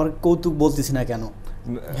বারবার কৌতুক বলতেছি না কেন?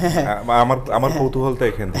 আমার কৌতূহলটা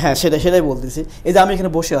এখানে। হ্যাঁ, সেটাই বলতেছি। এই যে আমি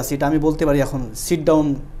এখানে বসে আছি, এটা আমি বলতে পারি এখন sit down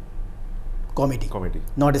comedy,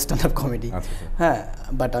 not stand up comedy. হ্যাঁ,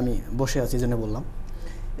 বাট আমি বসে আছি এই জন্য বললাম।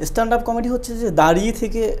 স্ট্যান্ড আপ কমেডি হচ্ছে যে দাঁড়িয়ে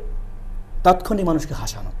থেকে তাৎক্ষণিক মানুষকে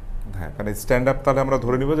হাসানো। হ্যাঁ, মানে স্ট্যান্ড আপ তাহলে আমরা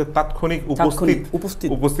ধরে নিব যে তাৎক্ষণিক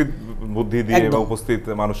উপস্থিত বুদ্ধি দিয়ে বা উপস্থিত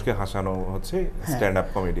মানুষকে হাসানো হচ্ছে স্ট্যান্ড আপ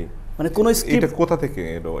কমেডি। মানে কোন এটা কোথা থেকে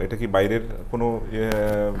এলো? এটা কি বাইরের কোনো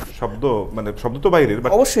শব্দ? মানে শব্দ তো বাইরের,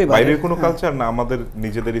 বাট অবশ্যই বাইরের কোনো কালচার না, আমাদের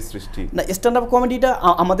নিজেদেরই সৃষ্টি? না, স্ট্যান্ড আপ কমেডিটা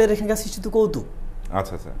আমাদের এখানকার সৃষ্টিত কৌতুক।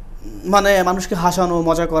 আচ্ছা আচ্ছা। মানে মানুষকে হাসানো,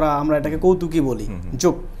 মজা করা, আমরা এটাকে কৌতুকই বলি।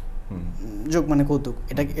 যোগ মানে কৌতুক,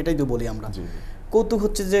 এটাই তো বলি আমরা। কৌতুক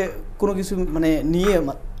হচ্ছে যে কোনো কিছু মানে নিয়ে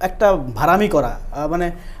একটা ভাড়ামি করা, মানে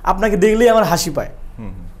আপনাকে দেখলেই আমার হাসি পায়,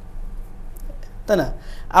 তাই না?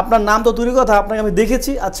 আপনার নাম তো দূরের কথা, আপনাকে আমি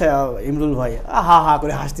দেখেছি, আচ্ছা ইমরুল ভাই, হা হা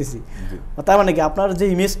করে হাসতেছি, তার মানে কি আপনার যে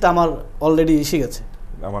ইমেজটা আমার অলরেডি এসে গেছে,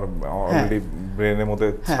 আমার অলরেডি ব্রেনের মধ্যে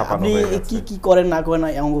ছাপানো হয়ে গেছে। আপনি কি করেন না করেন,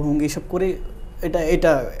 অঙ্গভঙ্গি এসব করে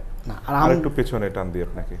এটা না। আর একটু পেছনে টান দিই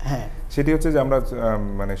আপনাকে। হ্যাঁ, সেটি হচ্ছে যে আমরা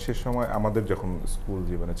মানে সে সময় আমাদের যখন স্কুল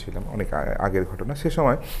জীবনে ছিলাম, অনেক আগের ঘটনা, সে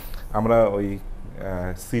সময় আমরা ওই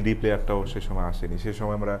সিডি প্লেয়ারটাও সে সময় আসেনি। সে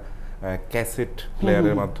সময় আমরা ক্যাসেট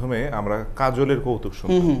প্লেয়ারের মাধ্যমে আমরা কাজলের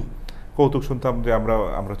কৌতুক শুনতাম যে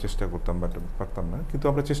আমরা চেষ্টা করতাম, বাট পারতাম না, কিন্তু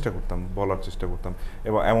আমরা চেষ্টা করতাম, বলার চেষ্টা করতাম।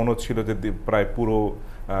 এবং এমনও ছিল যে প্রায় পুরো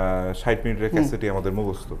 60 মিনিটের ক্যাসেটই আমাদের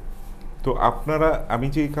মুখস্থ। তো আপনারা, আমি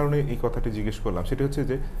যে কারণে এই কথাটি জিজ্ঞেস করলাম সেটা হচ্ছে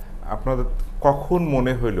যে আপনাদের কখন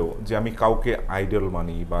মনে হলো যে আমি কাউকে আইডল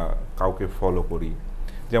মানি বা কাউকে ফলো করি?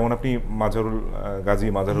 যেমন আপনি গাজী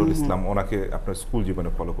মাজারুল ইসলাম, ওনাকে আপনার স্কুল জীবনে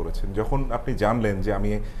ফলো করেছেন। যখন আপনি জানলেন যে আমি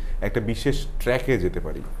একটা বিশেষ ট্র্যাকে যেতে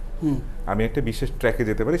পারি,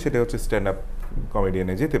 সেটা হচ্ছে স্ট্যান্ড আপ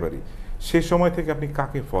কমেডিয়ানে যেতে পারি, সে সময় থেকে আপনি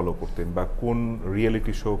কাকে ফলো করতেন বা কোন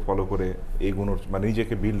রিয়েলিটি শো ফলো করে এগুলোর মানে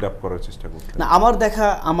নিজেকে বিল্ড আপ করার চেষ্টা করতেন? না,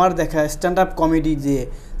 আমার দেখা স্ট্যান্ড আপ কমেডি যে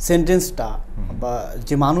সেন্টেন্সটা বা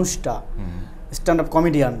যে মানুষটা stand up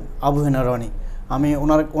comedian Abu Hena Roni, আমি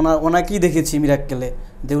ওনাকেই দেখেছি মিরাক্কেলে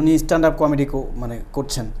যে উনি স্ট্যান্ড আপ কমেডি মানে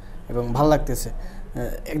করছেন এবং ভাল লাগতেছে।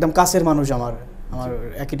 একদম কাছের মানুষ, আমার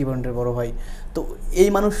একই ডিপার্টমেন্টের বড় ভাই। তো এই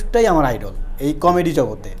মানুষটাই আমার আইডল এই কমেডি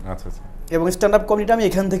জগতে। আচ্ছা আচ্ছা। এবং স্ট্যান্ড আপ কমেডিটা আমি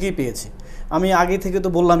এখান থেকেই পেয়েছি। আমি আগে থেকে তো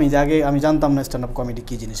বললামই যে আগে আমি জানতাম না স্ট্যান্ড আপ কমেডি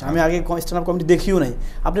কী জিনিস, আমি আগে স্ট্যান্ড আপ কমেডি দেখিও নাই।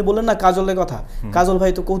 আপনি বললেন না কাজলের কথা, কাজল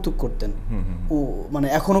ভাই তো কৌতুক করতেন, ও মানে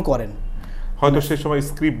এখনো করেন, হয়তো সেই সময়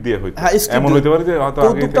স্ক্রিপ্ট দিয়ে হয়তো এমন হতে পারে যে হয়তো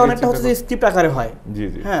কৌতুকটা অনেকটা হচ্ছে যে স্ক্রিপ্ট আকারে হয়। জি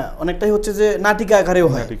জি। হ্যাঁ, অনেকটাই হচ্ছে যে নাটিকা আকারেও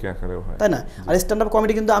হয়, তাই না? আর স্ট্যান্ড আপ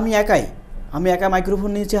কমেডি কিন্তু আমি একা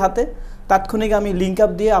মাইক্রোফোন নিয়েছি হাতে, তাৎক্ষণিক আমি লিঙ্ক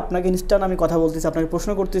আপ দিয়ে আপনাকে ইনস্ট্যান্ট আমি কথা বলতেছি, আপনাকে প্রশ্ন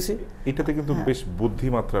করতেছি। এটাতে কিন্তু বেশ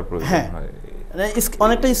বুদ্ধিমাত্রার প্রয়োজন হয়,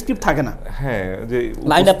 অনেকটা স্ক্রিপ্ট থাকে না। হ্যাঁ, যে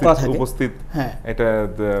লাইন আপ করা থাকে, উপস্থিত,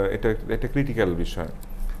 এটা ক্রিটিক্যাল বিষয়।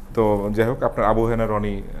 তো যাই হোক, আপনার আবু হেনা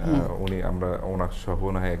রনি উনি, আমরা ওনার সহ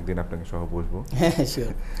না হয় একদিন আপনাকে সহ বসবো। হ্যাঁ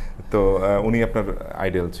শিওর। তো উনি আপনার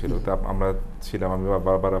আইডল ছিল। তো আমরা ছিলাম, আমি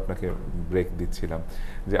বারবার আপনাকে ব্রেক দিচ্ছিলাম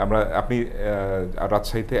যে আপনি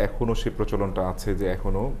রাজশাহীতে এখনো সেই প্রচলনটা আছে যে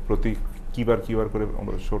এখনো প্রতি কিবার করে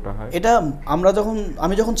শোটা হয়? এটা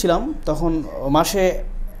আমি যখন ছিলাম তখন মাসে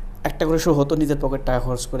একটা করে শো হতো, নিজের পকেট টাকা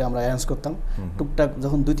খরচ করে আমরা অ্যারেঞ্জ করতাম। টুকটাক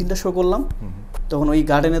যখন 2-3টা শো করলাম তখন ওই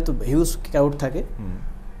গার্ডেনে তো হিউজ ক্রাউড থাকে,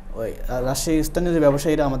 ওই রাজশাহী স্থানীয় যে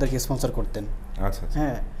ব্যবসায়ীরা আমাদেরকে স্পন্সর করতেন। আচ্ছা।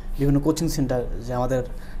 হ্যাঁ, বিভিন্ন কোচিং সেন্টার যে আমাদের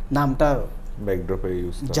নামটা ব্যাকড্রপে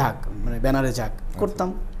ইউজ যাক, মানে ব্যানারে যাক করতাম,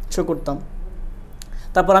 শো করতাম।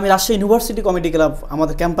 তারপর আমি রাজশাহী ইউনিভার্সিটি কমেডি ক্লাব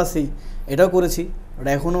আমাদের ক্যাম্পাসেই এটাও করেছি,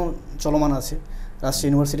 ওটা এখনও চলমান আছে, রাজশাহী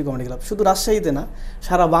ইউনিভার্সিটি কমেডি ক্লাব। শুধু রাজশাহীতে না,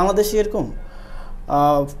 সারা বাংলাদেশে এরকম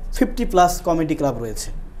 50+ কমেডি ক্লাব রয়েছে।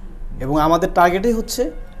 এবং আমাদের টার্গেটই হচ্ছে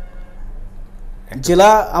জেলা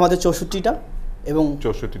আমাদের 64টা এবং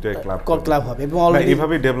 64টা ক্লাব হবে এবং অলরেডি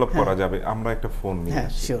এইভাবেই ডেভেলপ করা যাবে। আমরা একটা ফোন নিয়ে হ্যাঁ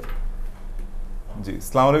শিওর। জি,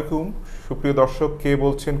 আসসালামু আলাইকুম সুপ্রিয় দর্শক, কে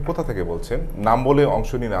বলছেন, কোথা থেকে বলছেন? নাম বলে অংশ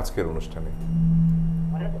নিন আজকের অনুষ্ঠানে।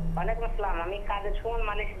 ওয়ালাইকুম আসসালাম, আমি কাদের সুমন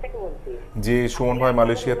মালয়েশিয়া থেকে বলছি। জি সুমন ভাই,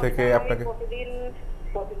 মালয়েশিয়া থেকে আপনাকে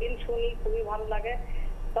প্রতিদিন শুনি, খুবই ভালো লাগে।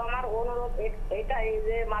 তো আমার অনুরোধ এটাই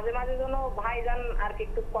যে মাঝে মাঝে যেন ভাইজান আর কি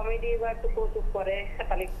একটু কমেডি বা একটু কৌতুক করে,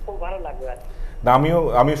 তাহলে খুব ভালো লাগবে। আর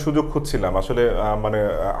আমি সুযোগ খুঁজছিলাম আসলে, মানে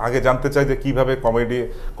আগে জানতে চাই যে কিভাবে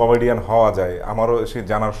কমেডিয়ান হওয়া যায়, আমারও সে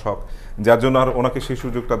জানার শখ, যার জন্য আর ওনাকে সেই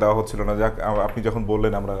সুযোগটা দেওয়া হচ্ছিল না। যাক, আপনি যখন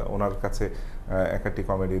বললেন আমরা ওনার কাছে একটি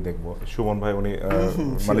কমেডি দেখব। সুমন ভাই উনি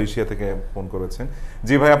মালয়েশিয়া থেকে ফোন করেছেন।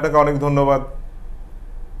 জি ভাই, আপনাকে অনেক ধন্যবাদ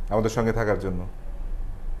আমাদের সঙ্গে থাকার জন্য।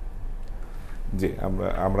 জি,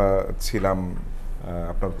 আমরা ছিলাম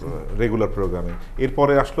আপনার রেগুলার প্রোগ্রামে।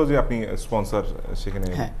 এরপরে আসলো যে আপনি স্পন্সর সেখানে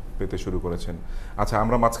পেতে শুরু করেছেন। আচ্ছা,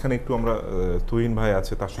 আমরা মাঝখানে একটু তুহিন ভাই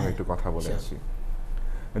আছে, তার সঙ্গে একটু কথা বলে আসি।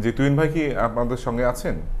 জি, তুহিন ভাই কি আপনাদের সঙ্গে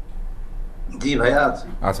আছেন? জি ভাইয়া আছি।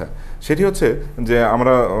 আচ্ছা, সেটি হচ্ছে যে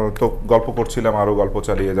আমরা তো গল্প করছিলাম, আরও গল্প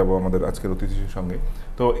চালিয়ে যাব আমাদের আজকের অতিথির সঙ্গে।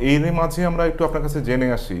 তো এর মাঝে আমরা একটু আপনার কাছে জেনে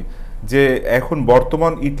আসি যে এখন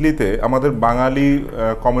বর্তমান ইতালিতে আমাদের বাঙালি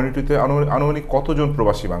কমিউনিটিতে আনুমানিক কতজন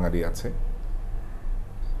প্রবাসী বাঙালি আছে?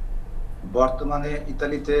 বর্তমানে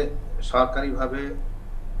ইতালিতে সরকারিভাবে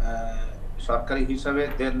সরকারি হিসাবে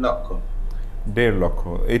 1.5 লক্ষ। 1.5 লক্ষ।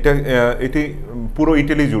 এটি পুরো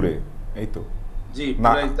ইটালি জুড়ে, এই তো? জি,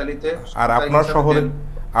 পুরো ইতালিতে। আর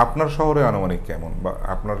আপনার শহরে আনুমানিক কেমন, বা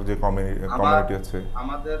আপনার যে কমিউনিটি আছে?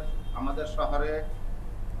 আমাদের শহরে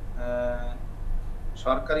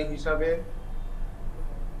সরকারি হিসাবে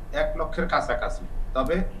 1 লক্ষের কাছাকাছি,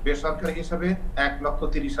 তবে বেসরকারি হিসাবে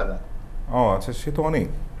 1,30,000। ও আচ্ছা, সে তো অনেক।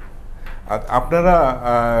 আপনারা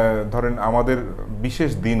ধরেন আমাদের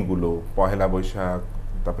বিশেষ দিনগুলো, পহেলা বৈশাখ,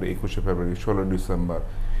 তারপরে 21শে ফেব্রুয়ারি, 16 ডিসেম্বর,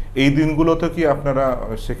 এই দিনগুলোতে কি আপনারা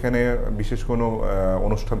সেখানে বিশেষ কোনো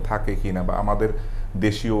অনুষ্ঠান থাকে কি না, বা আমাদের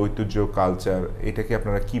দেশীয় ঐতিহ্য কালচার এটাকে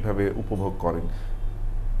আপনারা কিভাবে উপভোগ করেন?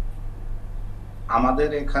 আমাদের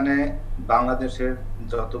এখানে বাংলাদেশের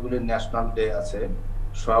যতগুলি ন্যাশনাল ডে আছে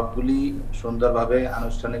সবগুলি সুন্দরভাবে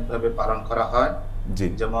আনুষ্ঠানিকভাবে পালন করা হয়।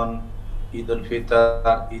 যেমন ঈদ উল ফিতর,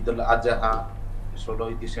 ঈদ উল আজহা,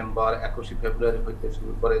 16ই ডিসেম্বর, 21শে ফেব্রুয়ারি হইতে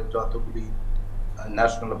শুরু করে যতগুলি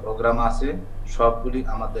ন্যাশনাল প্রোগ্রাম আছে সবগুলি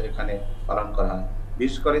আমাদের এখানে পালন করা হয়।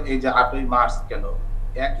 বিশেষ করে এই যে 8ই মার্চ, কেন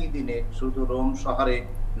একই দিনে শুধু রোম শহরে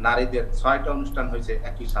নারীদের 6টা অনুষ্ঠান হয়েছে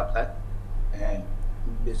একই সাথে,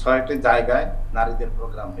 6টি জায়গায় নারীদের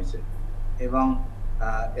প্রোগ্রাম হয়েছে। এবং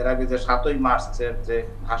এর আগে যে 7ই মার্চের যে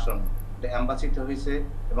ভাষণ, এটা এম্বাসিতে হয়েছে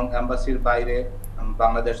এবং এম্বাসির বাইরে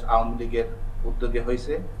বাংলাদেশ আওয়ামী লীগের উদ্যোগে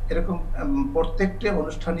হয়েছে। এরকম প্রত্যেকটি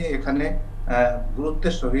অনুষ্ঠানই এখানে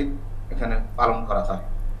গুরুত্বের সহিত এখানে পালন করা হয়।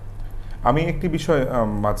 আমি একটি বিষয়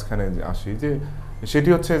মাঝখানে আসি, যে সেটি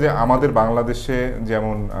হচ্ছে যে আমাদের বাংলাদেশে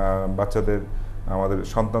যেমন আমাদের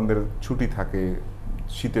সন্তানদের ছুটি থাকে,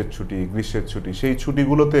 শীতের ছুটি, গ্রীষ্মের ছুটি, সেই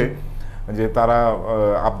ছুটিগুলোতে যে তারা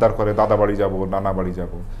আবদার করে দাদা বাড়ি যাব, নানা বাড়ি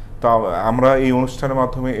যাব। তো আমরা এই অনুষ্ঠানের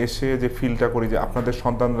মাধ্যমে এসে যে ফিলটা করি যে আপনাদের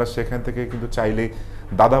সন্তানরা সেখান থেকে কিন্তু চাইলে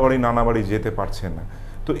দাদা বাড়ি, নানা বাড়ি যেতে পারছেন না।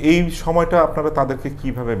 তো এই সময়টা আপনারা তাদেরকে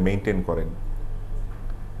কিভাবে মেনটেন করেন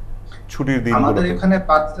ছুটির দিনগুলোতে? আমাদের এখানে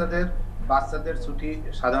বাচ্চাদের ছুটি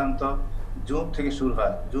সাধারণত জুন থেকে শুরু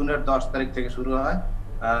হয়, জুনের 10 তারিখ থেকে শুরু হয়।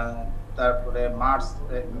 তারপরে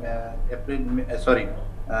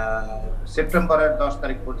সেপ্টেম্বরের 10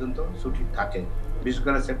 তারিখ পর্যন্ত ছুটি থাকে। বিশেষ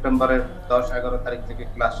করে সেপ্টেম্বরের 10-11 তারিখ থেকে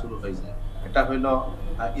ক্লাস শুরু হয়ে যায়। এটা হইল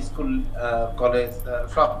স্কুল, কলেজ,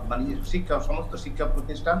 সব মানে সমস্ত শিক্ষা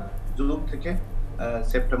প্রতিষ্ঠান জুন থেকে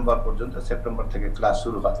সেপ্টেম্বর পর্যন্ত, সেপ্টেম্বর থেকে ক্লাস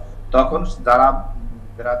শুরু হয়। তখন যারা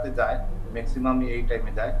বেড়াতে যায় ম্যাক্সিমাম এই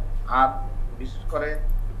টাইমে যায়। আর বিশেষ করে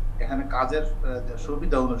এখানে কাজের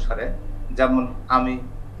সুবিধা অনুসারে, যেমন আমি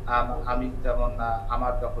আমি যেমন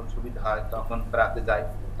আমার যখন সুবিধা হয় তখন বেড়াতে যাই,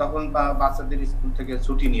 তখন বাচ্চাদের স্কুল থেকে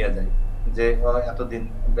ছুটি নিয়ে যাই যে এতদিন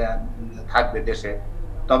থাকবে দেশে।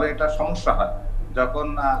 তবে এটা সমস্যা হয় যখন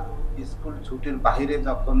স্কুল ছুটির বাহিরে,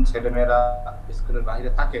 যখন ছেলেমেয়েরা স্কুলের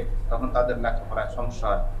বাহিরে থাকে তখন তাদের লেখাপড়ায় সমস্যা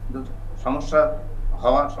হয়। কিন্তু সমস্যা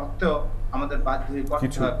হওয়া সত্ত্বেও আমাদের বাধ্য হয়ে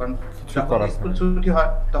করতে হয়, কারণ যখন স্কুল ছুটি হয়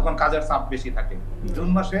তখন কাজের চাপ বেশি থাকে। জুন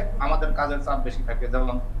মাসে আমাদের কাজের চাপ বেশি থাকে,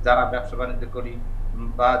 যেমন যারা ব্যবসা বাণিজ্য করি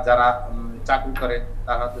বা যারা চাকরি করে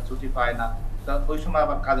তারা হয়তো ছুটি পায় না, ওই সময়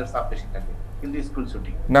আবার কাজের চাপ বেশি থাকে, কিন্তু স্কুল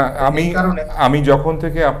ছুটি না। আমি যখন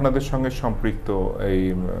থেকে আপনাদের সঙ্গে সম্পৃক্ত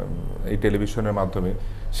এই টেলিভিশনের মাধ্যমে,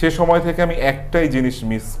 সে সময় থেকে আমি একটাই জিনিস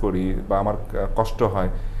মিস করি বা আমার কষ্ট হয়,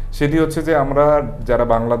 সেটি হচ্ছে যে আমরা যারা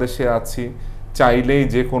বাংলাদেশে আছি চাইলেই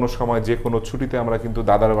যে কোনো সময় যে কোনো ছুটিতে আমরা কিন্তু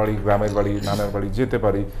দাদার বাড়ি, গ্রামের বাড়ি, নানার বাড়ি যেতে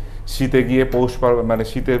পারি। শীতে গিয়ে পৌষ পার্বণ, মানে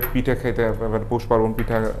শীতের পিঠা খেতে, মানে পৌষ পার্বণ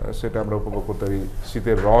পিঠা সেটা আমরা উপভোগ করতে পারি,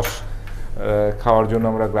 শীতের রস খাওয়ার জন্য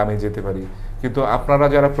আমরা গ্রামে যেতে পারি। কিন্তু আপনারা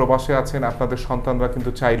যারা প্রবাসে আছেন, আপনাদের সন্তানরা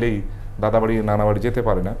কিন্তু চাইলেই দাদাবাড়ি, নানাবাড়ি যেতে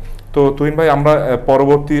পারে না। তো তুহিন ভাই, আমরা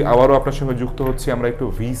পরবর্তী আবারও আপনার সঙ্গে যুক্ত হচ্ছি। আমরা একটু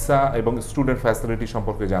ভিসা এবং স্টুডেন্ট ফ্যাসিলিটি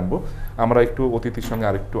সম্পর্কে জানবো। আমরা একটু অতিথির সঙ্গে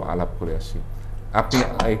আরেকটু আলাপ করে আসি, আপনি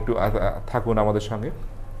একটু থাকুন আমাদের সঙ্গে।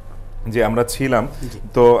 যে আমরা ছিলাম,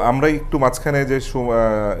 তো আমরা একটু মাঝখানে যে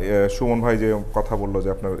সুমন ভাই যে কথা বললো যে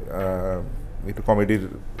আপনার একটু কমেডির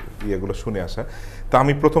ইয়েগুলো শুনে আসা, তা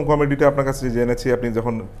আমি প্রথম কমেডিটা আপনার কাছে জেনেছি আপনি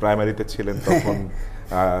যখন প্রাইমারিতে ছিলেন তখন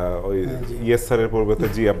ওই ইয়েস স্যারের পরিবর্তে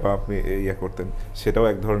জি আব্বা আপনি ইয়ে করতেন, সেটাও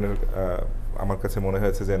এক ধরনের আমার কাছে মনে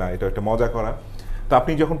হয়েছে যে না, এটা একটা মজা করা। তো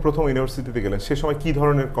আপনি যখন প্রথম ইউনিভার্সিটিতে গেলেন সে সময় কি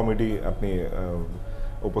ধরনের কমেডি আপনি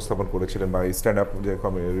উপস্থাপন করেছিলেন, বা স্ট্যান্ড আপ যে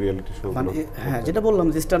রিয়েলিটি শো? হ্যাঁ, যেটা বললাম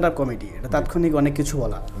যে স্ট্যান্ড আপ কমেডি, এটা তাৎক্ষণিক অনেক কিছু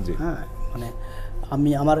বলা। হ্যাঁ, মানে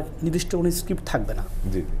আমার নির্দিষ্ট কোনো স্ক্রিপ্ট থাকবে না,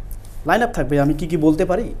 জি, লাইন আপ থাকবে, আমি কি কি বলতে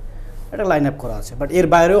পারি এটা লাইন আপ করা আছে। বাট এর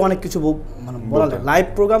বাইরেও অনেক কিছু মানে বলা যায়, লাইভ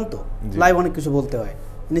প্রোগ্রাম তো লাইভ অনেক কিছু বলতে হয়।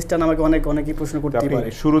 ইনস্ট্যান্ট আমাকে অনেকেই প্রশ্ন করতে পারে।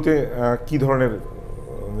 শুরুতে কি ধরনের,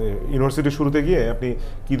 ইউনিভার্সিটির শুরুতে গিয়ে আপনি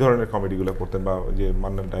কি ধরনের কমেডিগুলো করতেন, বা যে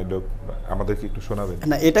মান্নান ডায়লগ আমাদেরকে একটু শোনাবেন?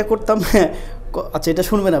 না, এটা করতাম। আচ্ছা, এটা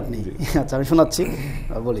শুনবেন আপনি? আচ্ছা, আমি শোনাচ্ছি।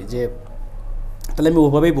 বলি যে, তাহলে আমি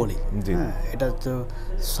ওভাবেই বলি। হ্যাঁ, এটা তো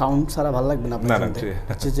সাউন্ড ছাড়া ভালো লাগবে না আপনার।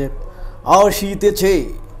 হচ্ছে যে, আসিতেছে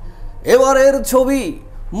এবারের ছবি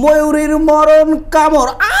ময়ূরীর মরণ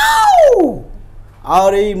কামড়।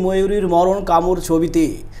 আর এই ময়ূরীর মরণ কামড় ছবিতে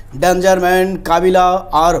ডেঞ্জার ম্যান কাবিলা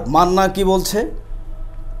আর মান্না কি বলছে?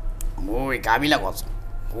 মুই কাবিলা করছ,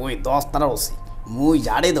 মুই 10 তারা রসি, মুই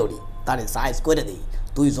জাড়ে দৌড়ি তারে সাইজ করে দিই,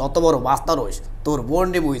 তুই যত বড় বাস্তা রইস তোর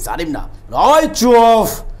বোনডে মুই জানিম না। রয় চুপ,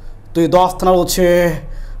 তুই 10 থানা হচ্ছে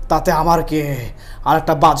তাতে আমার কে? আর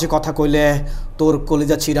একটা বাজে কথা কইলে তোর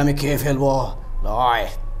কলিজা ছিঁড়ে আমি খেয়ে ফেলবো। রয়,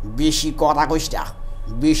 বেশি কথা কইস না,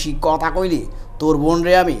 বেশি কথা কইলি তোর বোন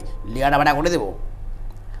রে আমি লিয়াটা বাটা করে দেবো।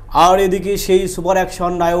 আর এদিকে সেই সুপার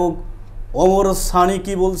অ্যাকশন নায়ক ওমর সানি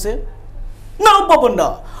কি বলছে? না বাবা না,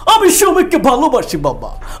 আমি সৌমিককে ভালোবাসি বাবা,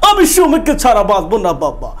 আমি সৌমিককে ছাড়া বাঁচবো না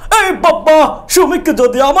বাবা। এই বাবা, সৌমিককে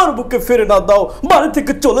যদি আমার বুকে ফিরে না দাও, বাড়ি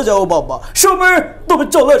থেকে চলে যাও বাবা। সৌমিক, তুমি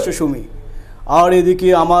চলে এসো সৌমিক। আর এদিকে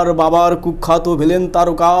আমার বাবার কুখ্যাত ভিলেন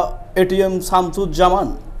তারকা এটিএম শামসুজ্জামান,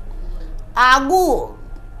 আগু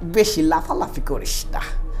বেশি লাফালাফি করিস না,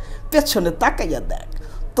 পেছনে তাকাইয়া দেখ,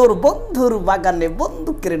 তোর বন্ধুর বাগানে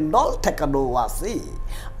বন্দুকের নল ঠেকানো আছে,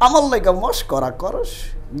 আমার লাগে মস্করা করস,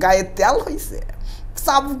 গায়ে তেল হইছে,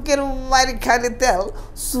 চাবুকের মারি খাইলে তেল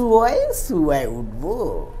সুয়াই সুয়াই উঠবো।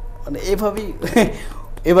 মানে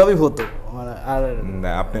এভাবেই হতো। মানে আর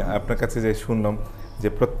আপনার কাছে যে শুনলাম যে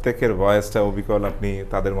প্রত্যেকের ভয়েসটা অবিকল আপনি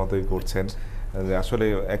তাদের মতোই করছেন, আসলে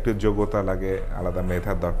একটু যোগ্যতা লাগে, আলাদা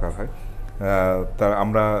মেধার দরকার হয়। তা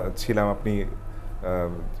আমরা ছিলাম, আপনি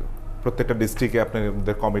প্রত্যেকটা ডিস্ট্রিক্টে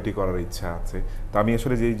আপনাদের কমিটি করার ইচ্ছা আছে। তো আমি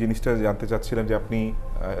আসলে যে জিনিসটা জানতে চাচ্ছিলাম যে আপনি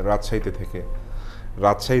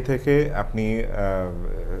রাজশাহী থেকে আপনি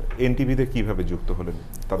এনটিভিতে কিভাবে যুক্ত হলেন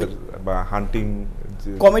তাদের, বা হান্টিং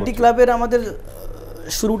কমেডি ক্লাবের আমাদের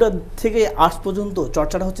শুরুটা থেকে আজ পর্যন্ত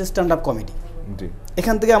চর্চাটা হচ্ছে স্ট্যান্ড আপ কমেডি। জি,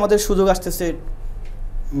 এখান থেকে আমাদের সুযোগ আসতেছে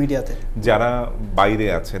মিডিয়াতে। যারা বাইরে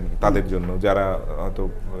আছেন তাদের জন্য, যারা হয়তো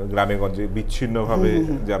গ্রামে গঞ্জে বিচ্ছিন্নভাবে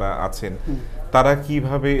যারা আছেন, তারা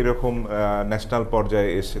কিভাবে এরকম ন্যাশনাল পর্যায়ে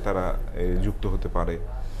এসে তারা যুক্ত হতে পারে?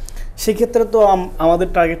 সেক্ষেত্রে তো আমাদের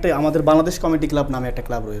টার্গেটে আমাদের বাংলাদেশ কমেডি ক্লাব নামে একটা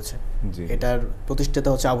ক্লাব রয়েছে। এটার প্রতিষ্ঠাতা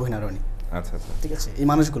হচ্ছে আবহিনা রনি। আচ্ছা আচ্ছা, ঠিক আছে। এই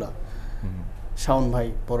মানুষগুলা, শাওন ভাই,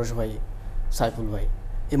 পরশ ভাই, সাইফুল ভাই,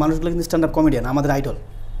 এই মানুষগুলো কিন্তু স্ট্যান্ড আপ কমেডিয়ান, আমাদের আইডল।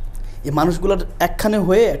 এই মানুষগুলোর একখানে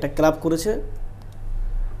হয়ে একটা ক্লাব করেছে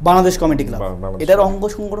বাংলাদেশ কমেডি ক্লাব। এটার অঙ্গ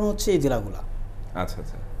সংগঠন হচ্ছে এই জেলাগুলা। আচ্ছা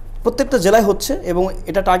আচ্ছা। প্রত্যেকটা জেলায় হচ্ছে, এবং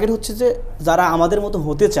এটা টার্গেট হচ্ছে যে যারা আমাদের মতো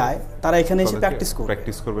হতে চায় তারা এখানে এসে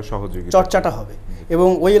প্র্যাকটিস করবে, সহযোগিতা চর্চাটা হবে, এবং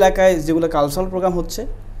ওই এলাকায় যেগুলো কালচারাল প্রোগ্রাম হচ্ছে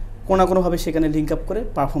কোনো না কোনোভাবে সেখানে লিঙ্ক আপ করে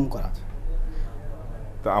পারফর্ম করা।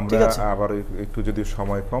 তো আমরা আবার একটু, যদি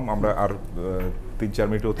সময় কম, আমরা আর 3-4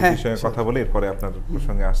 মিনিট অতিথির সঙ্গে কথা বলে এরপরে আপনার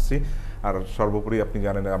প্রসঙ্গে আসছি। আর সর্বোপরি আপনি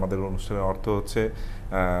জানেন আমাদের অনুষ্ঠানের অর্থ হচ্ছে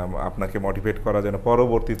আপনাকে মোটিভেট করা, যেন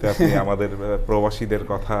পরবর্তীতে আপনি আমাদের প্রবাসীদের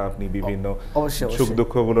কথা আপনি বিভিন্ন সুখ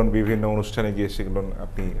দুঃখগুলো বিভিন্ন অনুষ্ঠানে গিয়ে সেগুলো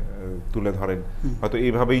আপনি তুলে ধরেন। হয়তো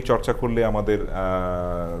এইভাবেই চর্চা করলে আমাদের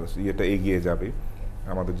ইয়েটা এগিয়ে যাবে,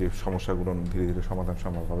 আমাদের যে সমস্যাগুলো ধীরে ধীরে সমাধান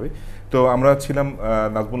সম্ভব হবে। তো আমরা ছিলাম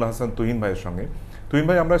নাজমুল হাসান তুহিন ভাইয়ের সঙ্গে। তুহিন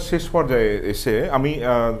ভাই, আমরা শেষ পর্যায়ে এসে আমি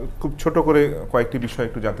খুব ছোট করে কয়েকটি বিষয়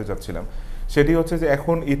একটু জানতে চাচ্ছিলাম। সেটি হচ্ছে যে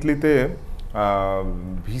এখন ইতালিতে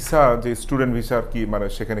ভিসা, যে স্টুডেন্ট ভিসার কি মানে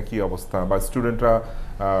সেখানে কি অবস্থা, বা স্টুডেন্টরা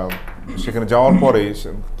সেখানে যাওয়ার পরে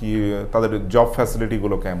কি তাদের জব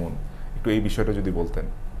ফ্যাসিলিটিগুলো কেমন, একটু এই বিষয়টা যদি বলতেন।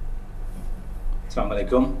 আসসালামু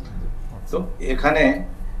আলাইকুম। তো এখানে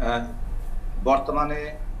বর্তমানে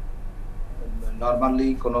নরমালি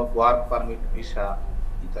কোনো ওয়ার্ক পারমিট ভিসা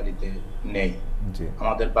ইতালিতে নেই,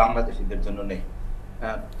 আমাদের বাংলাদেশিদের জন্য নেই।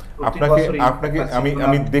 আপনাকে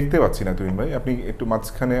আমি দেখতে পাচ্ছি না তুহিন ভাই, আপনি একটু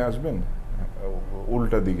মাঝখানে আসবেন,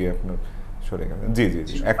 উল্টা দিকে আপনার সরে গেছেন। জি জি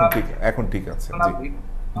জি, এখন ঠিক আছে। জি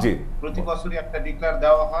জি, প্রতি বছরই একটা ডিক্লেয়ার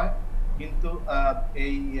দেওয়া হয়, কিন্তু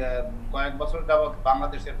এই কয়েক বছর যাবত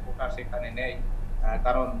বাংলাদেশের কোটা সেখানে নেই,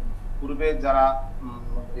 কারণ পূর্বে যারা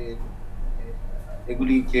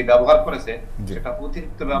এগুলিকে ব্যবহার করেছে সেটা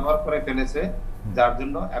অতিরিক্ত ব্যবহার করে ফেলেছে, যার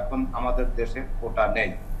জন্য এখন আমাদের দেশে কোটা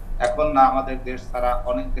নেই। এখন না আমাদের দেশ ছাড়া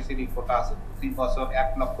অনেক দেশেরই কোটা আছে। প্রতি বছর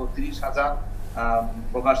 1,30,000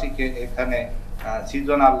 প্রবাসীকে এখানে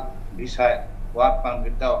সিজনাল ভিসায় ওয়ার্ক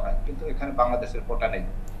পারমিট দেওয়া হয়, কিন্তু এখানে বাংলাদেশের কোটা নেই।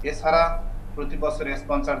 এছাড়া প্রতি বছর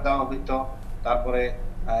স্পন্সর দেওয়া হইতো, তারপরে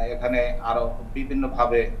এখানে আরো বিভিন্ন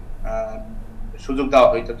ভাবে সুযোগ দেওয়া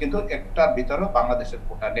হইতো, কিন্তু একটার ভিতরেও বাংলাদেশের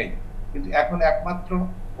কোটা নেই। কিন্তু এখন একমাত্র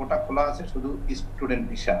কোটা খোলা আছে শুধু স্টুডেন্ট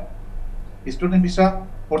ভিসা। স্টুডেন্ট ভিসা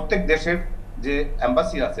প্রত্যেক দেশের যে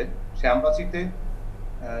এম্বাসি আছে সে এম্বাসিতে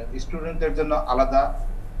স্টুডেন্টদের জন্য আলাদা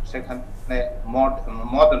সেখানে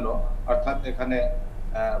মডেল, অর্থাৎ এখানে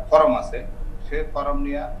ফর্ম আছে, সেই ফর্ম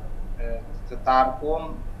নিয়ে তার কোন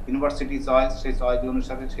ইউনিভার্সিটি চয়েস, সেই চয়েস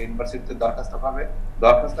অনুসারে সেই ইউনিভার্সিটিতে দরখাস্ত পাবে।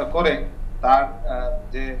 দরখাস্ত করে তার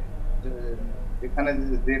যে এখানে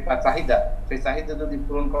যে চাহিদা, সেই চাহিদা যদি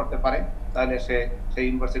পূরণ করতে পারে তাহলে সে সেই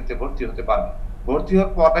ইউনিভার্সিটিতে ভর্তি হতে পারবে। ভর্তি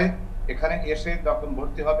হওয়ার পরে এখানে এসে যখন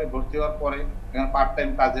ভর্তি হবে, ভর্তি হওয়ার পরে এখানে পার্ট টাইম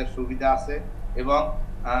কাজের সুবিধা আছে, এবং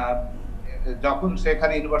যখন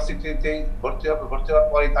সেখানে ইউনিভার্সিটিতে ভর্তি হবে, ভর্তি হওয়ার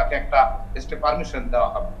পরে তাকে একটা স্টে পারমিশন দেওয়া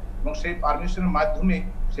হবে, এবং সেই পারমিশনের মাধ্যমে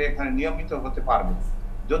সে এখানে নিয়মিত হতে পারবে।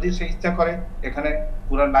 যদি সে ইচ্ছা করে এখানে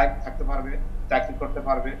পুরো লাইফ থাকতে পারবে, চাকরি করতে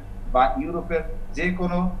পারবে, বা ইউরোপের যে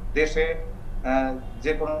কোনো দেশে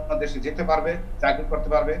যেতে পারবে, চাকরি করতে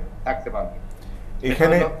পারবে, থাকতে পারবে।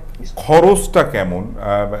 এখানে খরচটা কেমন,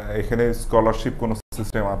 এখানে স্কলারশিপ কোনো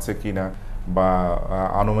সিস্টেম আছে কিনা, বা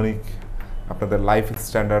আনুমানিক আপনাদের লাইফ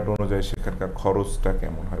স্ট্যান্ডার্ড অনুযায়ী সেখানকার খরচটা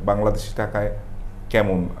কেমন হয়, বাংলাদেশি টাকায়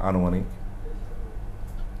কেমন আনুমানিক?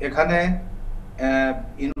 এখানে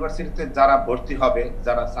ইউনিভার্সিটিতে যারা ভর্তি হবে,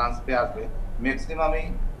 যারা চান্স পেয়ে আসবে, ম্যাক্সিমামই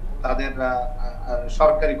তাদের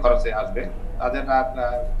সরকারি খরচে আসবে। তাদের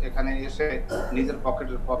এখানে এসে নিজের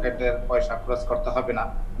পকেটের পয়সা খরচ করতে হবে না।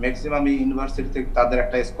 ম্যাক্সিমামই ইউনিভার্সিটি থেকে তাদের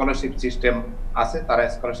একটা স্কলারশিপ সিস্টেম আছে, তারা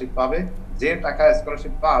স্কলারশিপ পাবে। যে টাকা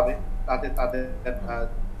স্কলারশিপ পাবে তাতে তাদের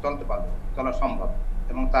চলতে পারবে, চলা সম্ভব,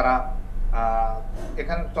 এবং তারা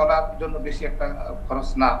এখানে চলার জন্য বেশি একটা খরচ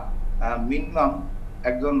না। মিনিমাম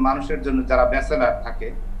একজন মানুষের জন্য যারা ব্যাচেলার থাকে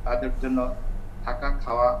তাদের জন্য থাকা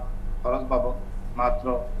খাওয়া খরচ বাবদ মাত্র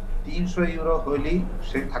 300 ইউরো হইলেই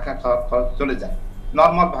সে থাকা খাওয়া খরচ চলে যায়,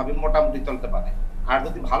 নর্মাল ভাবে মোটামুটি চলতে পারে। আর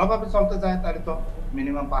যদি ভালোভাবে চলতে যায় তাহলে তো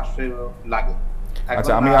মিনিমাম 500 ইউরো লাগে।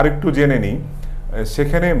 আচ্ছা, আমি আরেকটু জেনে নিই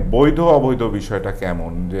সেখানে বৈধ অবৈধ বিষয়টা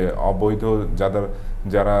কেমন, যে অবৈধ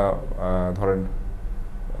যারা ধরেন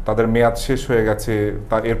তাদের মেয়াদ শেষ হয়ে গেছে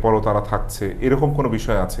এরপরও তারা থাকছে, এরকম কোনো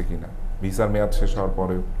বিষয় আছে কিনা ভিসার মেয়াদ শেষ হওয়ার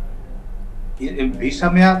পরেও? ভিসা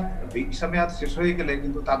মেয়াদ শেষ হয়ে গেলে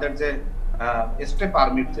কিন্তু তাদের যে স্টে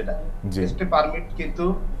পারমিট, যেটা স্টে পারমিট, কিন্তু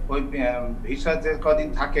ওই ভিসা যে কদিন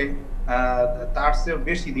থাকে তার চেয়ে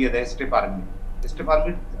বেশি দিয়ে দেয় স্টে পারমিট। স্টে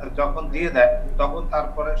পারমিট যখন দিয়ে দেয় তখন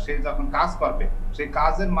তারপরে সে যখন কাজ করবে সেই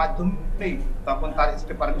কাজের মাধ্যমেই তখন তার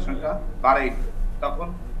স্টে পারমিশনটা বাড়াই দিবে। তখন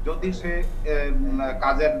যদি সে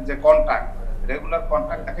কাজের যে কন্ট্রাক্ট, রেগুলার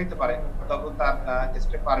কন্ট্রাক্ট দেখাইতে পারে, তখন তার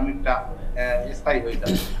স্টে পারমিটটা স্থায়ী হয়ে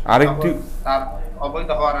যাবে। আরেকটি তার অবৈধ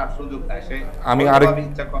হওয়ার আর সুযোগ নাই। সে আমি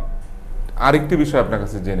আরেকটি বিষয় আপনার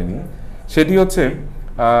কাছে জেনে নিই, সেটি হচ্ছে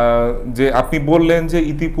যে আপনি বললেন যে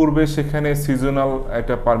ইতিপূর্বে সেখানে সিজনাল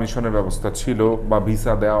একটা পারমিশনের ব্যবস্থা ছিল বা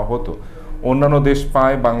ভিসা দেওয়া হতো, অন্যান্য দেশ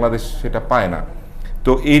পায়, বাংলাদেশ সেটা পায় না।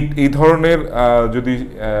 তো এই ধরনের যদি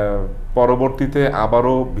পরবর্তীতে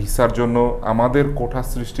আবারও ভিসার জন্য আমাদের কোঠা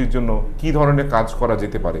সৃষ্টির জন্য কি ধরনের কাজ করা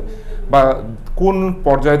যেতে পারে, বা কোন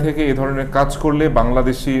পর্যায় থেকে এই ধরনের কাজ করলে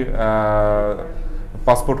বাংলাদেশি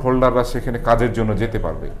পাসপোর্ট হোল্ডাররা সেখানে কাজের জন্য যেতে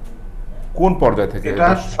পারবে, কোন পর্যায় থেকে? এটা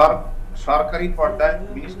সরকারি পর্যায়ে,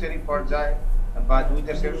 মিনিস্ট্রি পর্যায়ে বা দুই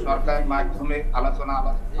দেশের সরকারের মাধ্যমে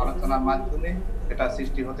আলোচনার মাধ্যমে এটা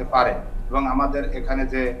সৃষ্টি হতে পারে। এবং আমাদের এখানে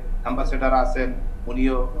যে অ্যাম্বাসেডার আছেন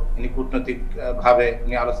উনি কূটনৈতিক ভাবে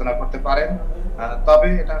উনি আলোচনা করতে পারেন। তবে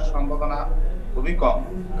এটার সম্ভাবনা খুবই কম।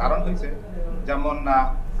 কারণ হয়েছে যেমন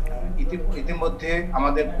ইতিমধ্যে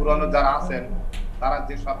আমাদের পুরনো যারা আছেন তারা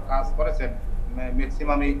যে সব কাজ করেছেন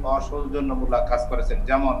ম্যাক্সিমামই অসৌজন্যমূলক কাজ করেছেন।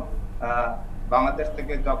 যেমন বাংলাদেশ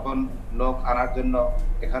থেকে যখন লোক আনার জন্য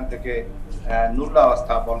এখান থেকে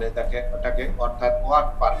নুল্লাবস্থা বলে ওটাকে, অর্থাৎ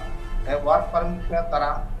ওয়ার্ক পারমিট তারা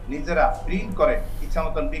নিজেরা প্রিন্ট করে ইচ্ছা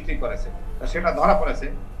মতন বিক্রি করেছে, সেটা ধরা পড়েছে।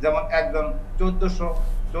 যেমন একজন 1400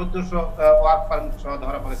 ওয়ার্ক পারমিট সহ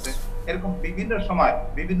ধরা পড়েছে। এরকম বিভিন্ন সময়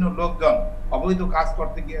বিভিন্ন লোকজন অবৈধ কাজ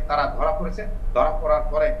করতে গিয়ে তারা ধরা পড়েছে। ধরা পড়ার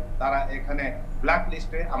পরে তারা এখানে ব্ল্যাক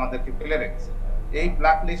লিস্টে আমাদেরকে ফেলে রেখেছে। এই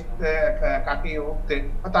ব্ল্যাক লিস্ট কাটিয়ে উঠতে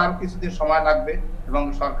হয়তো আরো কিছুদিন সময় লাগবে এবং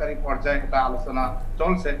সরকারি পর্যায়ে এটা আলোচনা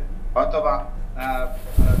চলছে। হয়তোবা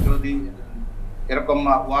যদি এরকম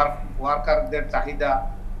ওয়ার্কারদের চাহিদা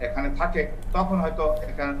এখানে থাকে তখন হয়তো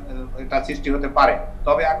এটা সৃষ্টি হতে পারে।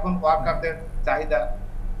 তবে এখন ওয়ার্কারদের চাহিদা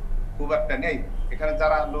খুব একটা নেই। এখানে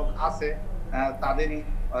যারা লোক আছে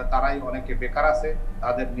তারাই অনেকে বেকার আছে,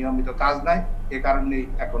 তাদের নিয়মিত কাজ নাই, এ কারণেই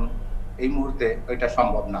এখন এই মুহূর্তে এটা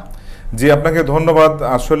সম্ভব না। জি, আপনাকে ধন্যবাদ।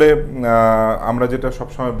 আসলে আমরা যেটা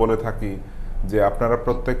সবসময় বলে থাকি যে আপনারা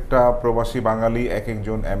প্রত্যেকটা প্রবাসী বাঙালি এক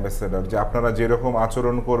একজন অ্যাম্বাসেডর, যে আপনারা যেরকম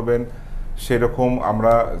আচরণ করবেন সেরকম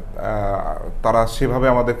তারা সেভাবে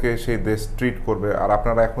আমাদেরকে সেই দেশ ট্রিট করবে। আর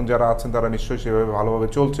আপনারা এখন যারা আছেন তারা নিশ্চয়ই সেভাবে ভালোভাবে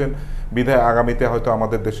চলছেন, বিধায় আগামীতে হয়তো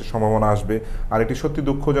আমাদের দেশের সম্ভাবনা আসবে। আর এটি সত্যি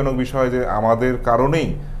দুঃখজনক বিষয় যে আমাদের কারণেই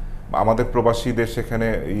আমাদের প্রবাসীদের সেখানে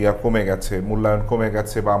কমে গেছে, মূল্যায়ন কমে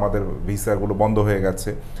গেছে, বা আমাদের ভিসাগুলো বন্ধ হয়ে গেছে।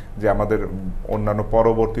 যে আমাদের অন্যান্য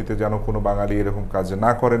পরবর্তীতে যেন কোনো বাঙালি এরকম কাজ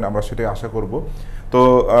না করেন, আমরা সেটাই আশা করব। তো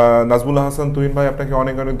নাজমুল্লাহ হাসান তুহিন ভাই, আপনাকে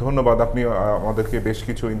অনেক অনেক ধন্যবাদ। আপনি আমাদেরকে বেশ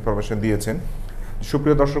কিছু ইনফরমেশন দিয়েছেন।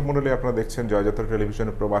 সুপ্রিয় দর্শক মণ্ডলী, আপনারা দেখছেন জয়যাত্রা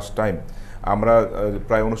টেলিভিশনের প্রবাস টাইম। আমরা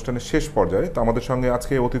প্রায় অনুষ্ঠানের শেষ পর্যায়ে। তো আমাদের সঙ্গে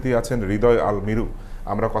আজকে অতিথি আছেন হৃদয় আল মিরু।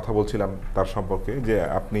 আমরা কথা বলছিলাম তার সম্পর্কে, যে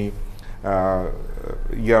আপনি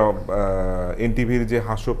এনটিভির যে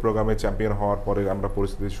হাস্য প্রোগ্রামে চ্যাম্পিয়ন হওয়ার পরে আমরা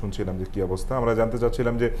পরিস্থিতি শুনছিলাম যে কী অবস্থা। আমরা জানতে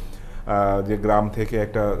চাচ্ছিলাম যে গ্রাম থেকে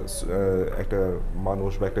একটা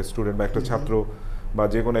মানুষ বা একটা স্টুডেন্ট বা একটা ছাত্র বা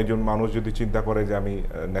যে কোনো একজন মানুষ যদি চিন্তা করে যে আমি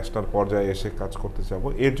ন্যাশনাল পর্যায়ে এসে কাজ করতে চাবো,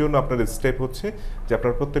 এর জন্য আপনার স্টেপ হচ্ছে যে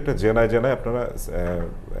আপনার প্রত্যেকটা জেলায় আপনারা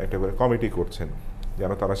একটা করে কমিটি করছেন,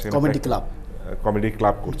 যেন তারা সেখানে কমেডি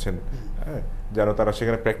ক্লাব করছেন, হ্যাঁ, যেন তারা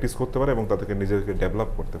সেখানে প্র্যাকটিস করতে পারে এবং তাদেরকে নিজেদেরকে ডেভেলপ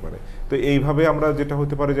করতে পারে। তো এইভাবে আমরা যেটা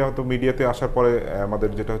হতে পারে যে হয়তো মিডিয়াতে আসার পরে আমাদের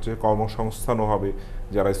যেটা হচ্ছে কর্মসংস্থানও হবে,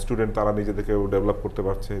 যারা স্টুডেন্ট তারা নিজেদেরকে ডেভেলপ করতে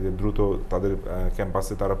পারছে, যে দ্রুত তাদের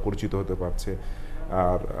ক্যাম্পাসে তারা পরিচিত হতে পারছে।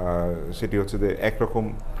 আর সেটি হচ্ছে যে একরকম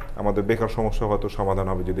আমাদের বেকার সমস্যা হয়তো সমাধান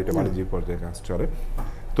হবে যদি এটা বাণিজ্যিক পর্যায়ে কাজ চলে।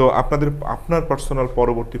 তো আপনার পার্সোনাল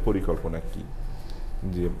পরবর্তী পরিকল্পনা কি?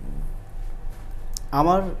 যে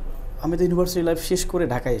আমি তো ইউনিভার্সিটি লাইফ শেষ করে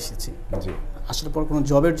ঢাকায় এসেছি। জি। আসার পর কোনো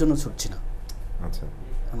জবের জন্য ছুটছি না। আচ্ছা।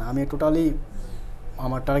 মানে আমি টোটালি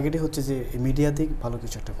আমার টার্গেটই হচ্ছে যে মিডিয়াতে ভালো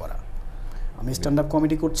কিছু একটা করা। আমি স্ট্যান্ড আপ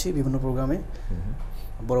কমেডি করছি বিভিন্ন প্রোগ্রামে,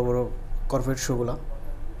 বড় বড় corporate শোগুলা,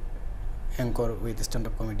 anchor with stand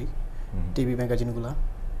up comedy, TV ম্যাগাজিনগুলা,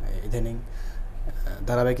 ইদানিং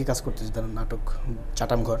ধারাবাহিকই কাজ করতেছি। তার নাটক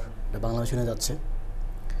চাটামঘর, এটা বাংলাদেশে যাচ্ছে।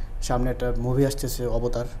 সামনে একটা মুভি আসতেছে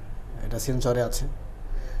অবতার, এটা সেন্সরে আছে।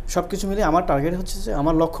 সব কিছু মিলে আমার টার্গেট হচ্ছে যে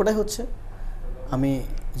আমার লক্ষ্যটাই হচ্ছে, আমি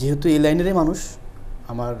যেহেতু এই লাইনেরই মানুষ,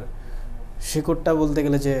 আমার শেকড়টা বলতে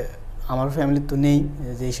গেলে যে আমার ফ্যামিলির তো নেই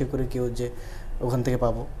যে এই শেকড়ে কেউ যে ওখান থেকে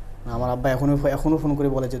পাবো। আমার আব্বা এখনও ফোন করে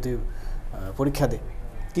বলে যে তুই পরীক্ষা দে,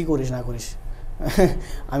 কী করিস না করিস।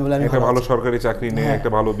 আমি বললাম একটা ভালো সরকারি চাকরি নেই, একটা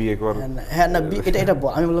ভালো বিয়ে কর। হ্যাঁ না, এটা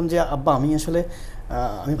আমি বললাম যে আব্বা আমি আসলে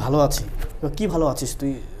আমি ভালো আছি। কি ভালো আছিস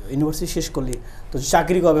তুই? ইউনিভার্সিটি শেষ করলি, তো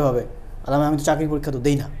চাকরি কবে হবে? আর আমি তো চাকরির পরীক্ষা তো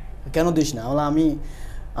দেই না। কেন দিস না?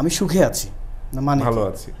 আমি সুখে আছি, মানে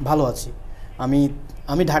ভালো আছি।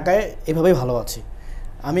 আমি ঢাকায় এভাবেই ভালো আছি,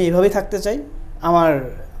 আমি এভাবেই থাকতে চাই। আমার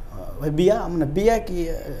বিয়া কি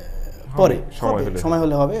পরে সময়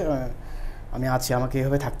হলে হবে, আমি আছি, আমাকে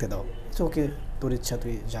এভাবে থাকতে দাও। ওকে, তোর ইচ্ছা,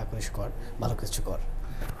 তুই যা করিস কর, ভালো কিছু কর।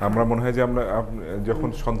 আমরা মনে হয় যে আমরা যখন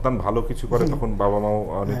সন্তান ভালো কিছু করে তখন বাবা মাও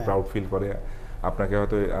অনেক প্রাউড ফিল করে। আপনাকে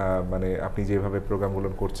হয়তো মানে আপনি যেভাবে প্রোগ্রামগুলো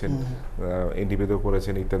করছেন, এনডিবিতেও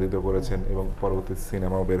করেছেন, ইত্যাদিতেও করেছেন, এবং পরবর্তী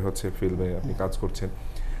সিনেমাও বের হচ্ছে, ফিল্মে আপনি কাজ করছেন।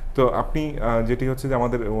 তো আপনি যেটি হচ্ছে যে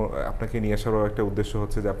আমাদের আপনাকে নিয়ে আসারও একটা উদ্দেশ্য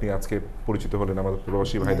হচ্ছে যে আপনি আজকে পরিচিত হলেন আমাদের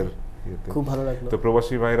প্রবাসী ভাইদের ইয়েতে। খুব ভালো লাগলো। তো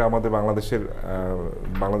প্রবাসী ভাইরা আমাদের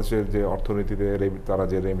বাংলাদেশের যে অর্থনীতিতে তারা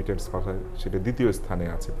যে রেমিটেন্স পাঠায় সেটা দ্বিতীয় স্থানে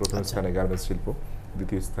আছে। প্রথম স্থানে গার্মেন্টস শিল্প,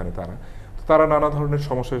 দ্বিতীয় স্থানে তারা। তো তারা নানা ধরনের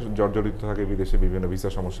সমস্যায় জর্জরিত থাকে বিদেশে, বিভিন্ন ভিসা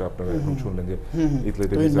সমস্যা। আপনারা এখন শুনলেন যে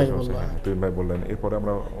ইতালিতে ভিসা সমস্যা, তুহিন ভাই বললেন। এরপরে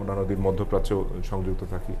আমরা অন্যান্য দিন মধ্যপ্রাচ্যেও সংযুক্ত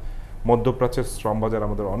থাকি। মধ্যপ্রাচ্যের শ্রম বাজার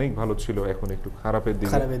আমাদের অনেক ভালো ছিল, এখন একটু খারাপের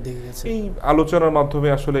দিকে গেছে। এই আলোচনার মাধ্যমে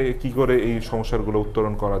আসলে কি করে এই সমস্যাগুলো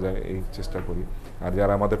উত্তরণ করা যায় এই চেষ্টা করি। আর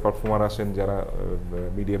যারা আমাদের পারফর্মার আসেন, যারা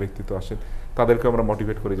মিডিয়া ব্যক্তিত্ব আসেন, তাদেরকে আমরা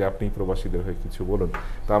মোটিভেট করি যে আপনি প্রবাসীদের হয়ে কিছু বলুন।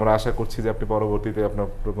 তো আমরা আশা করছি যে আপনি পরবর্তীতে আপনার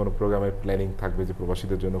কোনো প্রোগ্রামের প্ল্যানিং থাকবে যে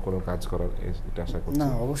প্রবাসীদের জন্য কোনো কাজ করার, এটা আশা করছি। না,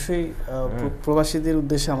 অবশ্যই প্রবাসীদের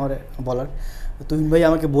উদ্দেশ্যে আমার বলার, তুহিন ভাই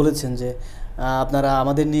আমাকে বলেছেন যে আপনারা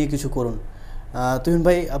আমাদের নিয়ে কিছু করুন। তুহিন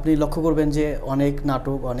ভাই, আপনি লক্ষ্য করবেন যে অনেক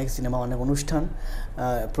নাটক, অনেক সিনেমা, অনেক অনুষ্ঠান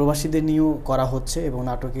প্রবাসীদের নিয়েও করা হচ্ছে, এবং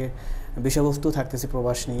নাটকের বিষয়বস্তু থাকতেছে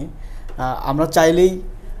প্রবাস নিয়ে। আমরা চাইলেই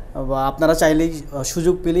বা আপনারা চাইলেই,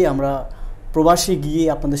 সুযোগ পেলেই আমরা প্রবাসী গিয়ে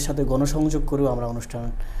আপনাদের সাথে গণসংযোগ করেও আমরা অনুষ্ঠান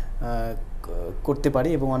করতে পারি,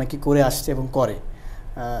 এবং অনেকেই করে আসছে এবং করে।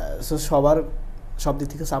 সো সব দিক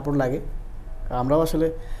থেকে সাপোর্ট লাগে। আমরাও আসলে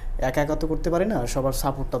একা তো করতে পারি না, সবার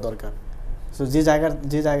সাপোর্টটা দরকার। সো যে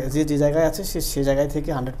জায়গায় আছে সে জায়গায় থেকে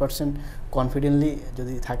 100% কনফিডেন্টলি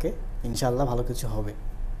যদি থাকে, ইনশাআল্লাহ ভালো কিছু হবে।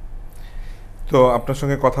 তো আপনার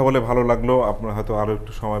সঙ্গে কথা বলে ভালো লাগলো। আপনার হয়তো আরো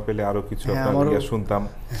একটু সময় পেলে আরো কিছু আপনার শুনতাম,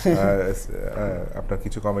 আপনার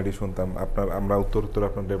কিছু কমেডি শুনতাম। আমরা উত্তর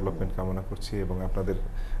আপনার ডেভেলপমেন্ট কামনা করছি, এবং আপনাদের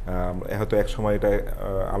হয়তো এক সময় এটা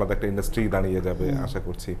আলাদা একটা ইন্ডাস্ট্রি দাঁড়িয়ে যাবে আশা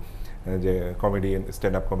করছি, যে comedian,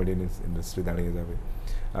 stand up comedian industry দাঁড়িয়ে যাবে।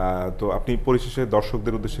 তো আপনি পরিশেষে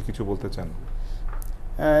দর্শকদের উদ্দেশ্যে কিছু বলতে চান?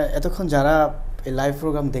 এতক্ষণ যারা এই লাইভ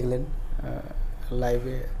প্রোগ্রাম দেখলেন,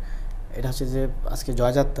 লাইভে এটা হচ্ছে যে আজকে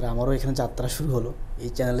জয়যাত্রা, আমারও এখানে যাত্রা শুরু হলো এই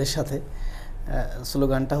চ্যানেলের সাথে।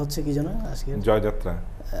 স্লোগানটা হচ্ছে কি যেন আজকে? জয়যাত্রা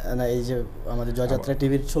না, এই যে আমাদের জয়যাত্রা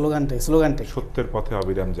টিভির স্লোগানটা সত্যের পথে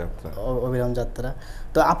অবিরাম যাত্রা। অবিরাম যাত্রা।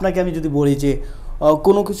 তো আপনাকে আমি যদি বলি যে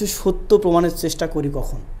কোনো কিছু সত্য প্রমাণের চেষ্টা করি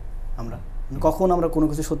কখন আমরা কোনো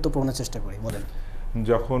কিছু সত্য প্রমাণের চেষ্টা করি বলেন?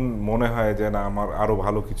 যখন মনে হয় যে না, আমার আরো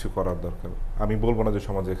ভালো কিছু করার দরকার। আমি বলবো না যে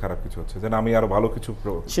সমাজে খারাপ কিছু হচ্ছে, যে আমি আরো ভালো কিছু,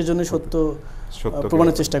 সেজন্য সত্য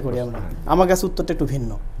প্রমাণের চেষ্টা করি আমরা। আমার কাছে উত্তরটা একটু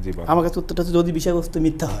ভিন্ন। আমার কাছে উত্তরটা হচ্ছে, যদি বিষয়বস্তু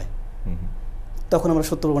মিথ্যা হয় তখন আমরা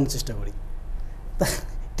সত্য প্রমাণের চেষ্টা করি,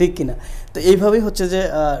 ঠিক কিনা? তো এইভাবেই হচ্ছে যে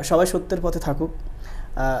সবাই সত্যের পথে থাকুক,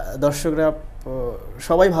 দর্শকরা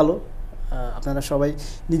সবাই ভালো, আপনারা সবাই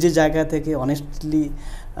নিজের জায়গা থেকে অনেস্টলি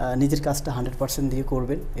নিজের কাজটা 100% দিয়ে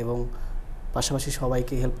করবেন, এবং পাশাপাশি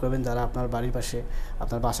সবাইকে হেল্প করবেন। যারা আপনার বাড়ির পাশে,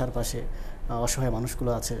 আপনার বাসার পাশে অসহায়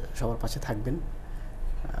মানুষগুলো আছে, সবার পাশে থাকবেন।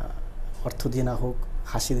 অর্থ দিয়ে না হোক,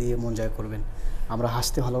 হাসি দিয়ে মন জয় করবেন। আমরা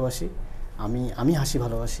হাসতে ভালোবাসি, আমি হাসি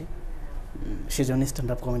ভালোবাসি, সেজন্য স্ট্যান্ড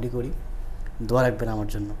আপ কমেডি করি। দোয়া রাখবেন আমার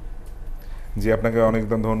জন্য। জি, আপনাকে অনেক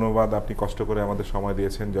ধন্যবাদ। আপনি কষ্ট করে আমাদের সময়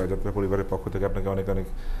দিয়েছেন। জয়যাত্রা পরিবারের পক্ষ থেকে আপনাকে অনেক অনেক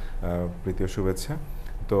প্রীতি ও শুভেচ্ছা।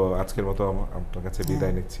 তো আজকের মতো আপনার কাছে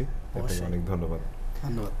বিদায় নিচ্ছি। আপনাকে অনেক ধন্যবাদ।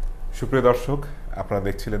 সুপ্রিয় দর্শক, আপনারা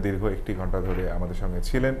দেখছিলেন দীর্ঘ 1 ঘন্টা ধরে আমাদের সঙ্গে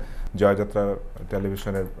ছিলেন জয়যাত্রা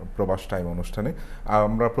টেলিভিশনের প্রবাস টাইম অনুষ্ঠানে।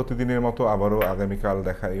 আমরা প্রতিদিনের মতো আবারও আগামীকাল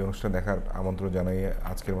এই অনুষ্ঠান দেখার আমন্ত্রণ জানিয়ে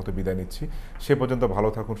আজকের মতো বিদায় নিচ্ছি। সে পর্যন্ত ভালো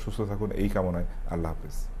থাকুন, সুস্থ থাকুন, এই কামনায়। আল্লাহ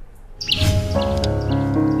হাফেজ।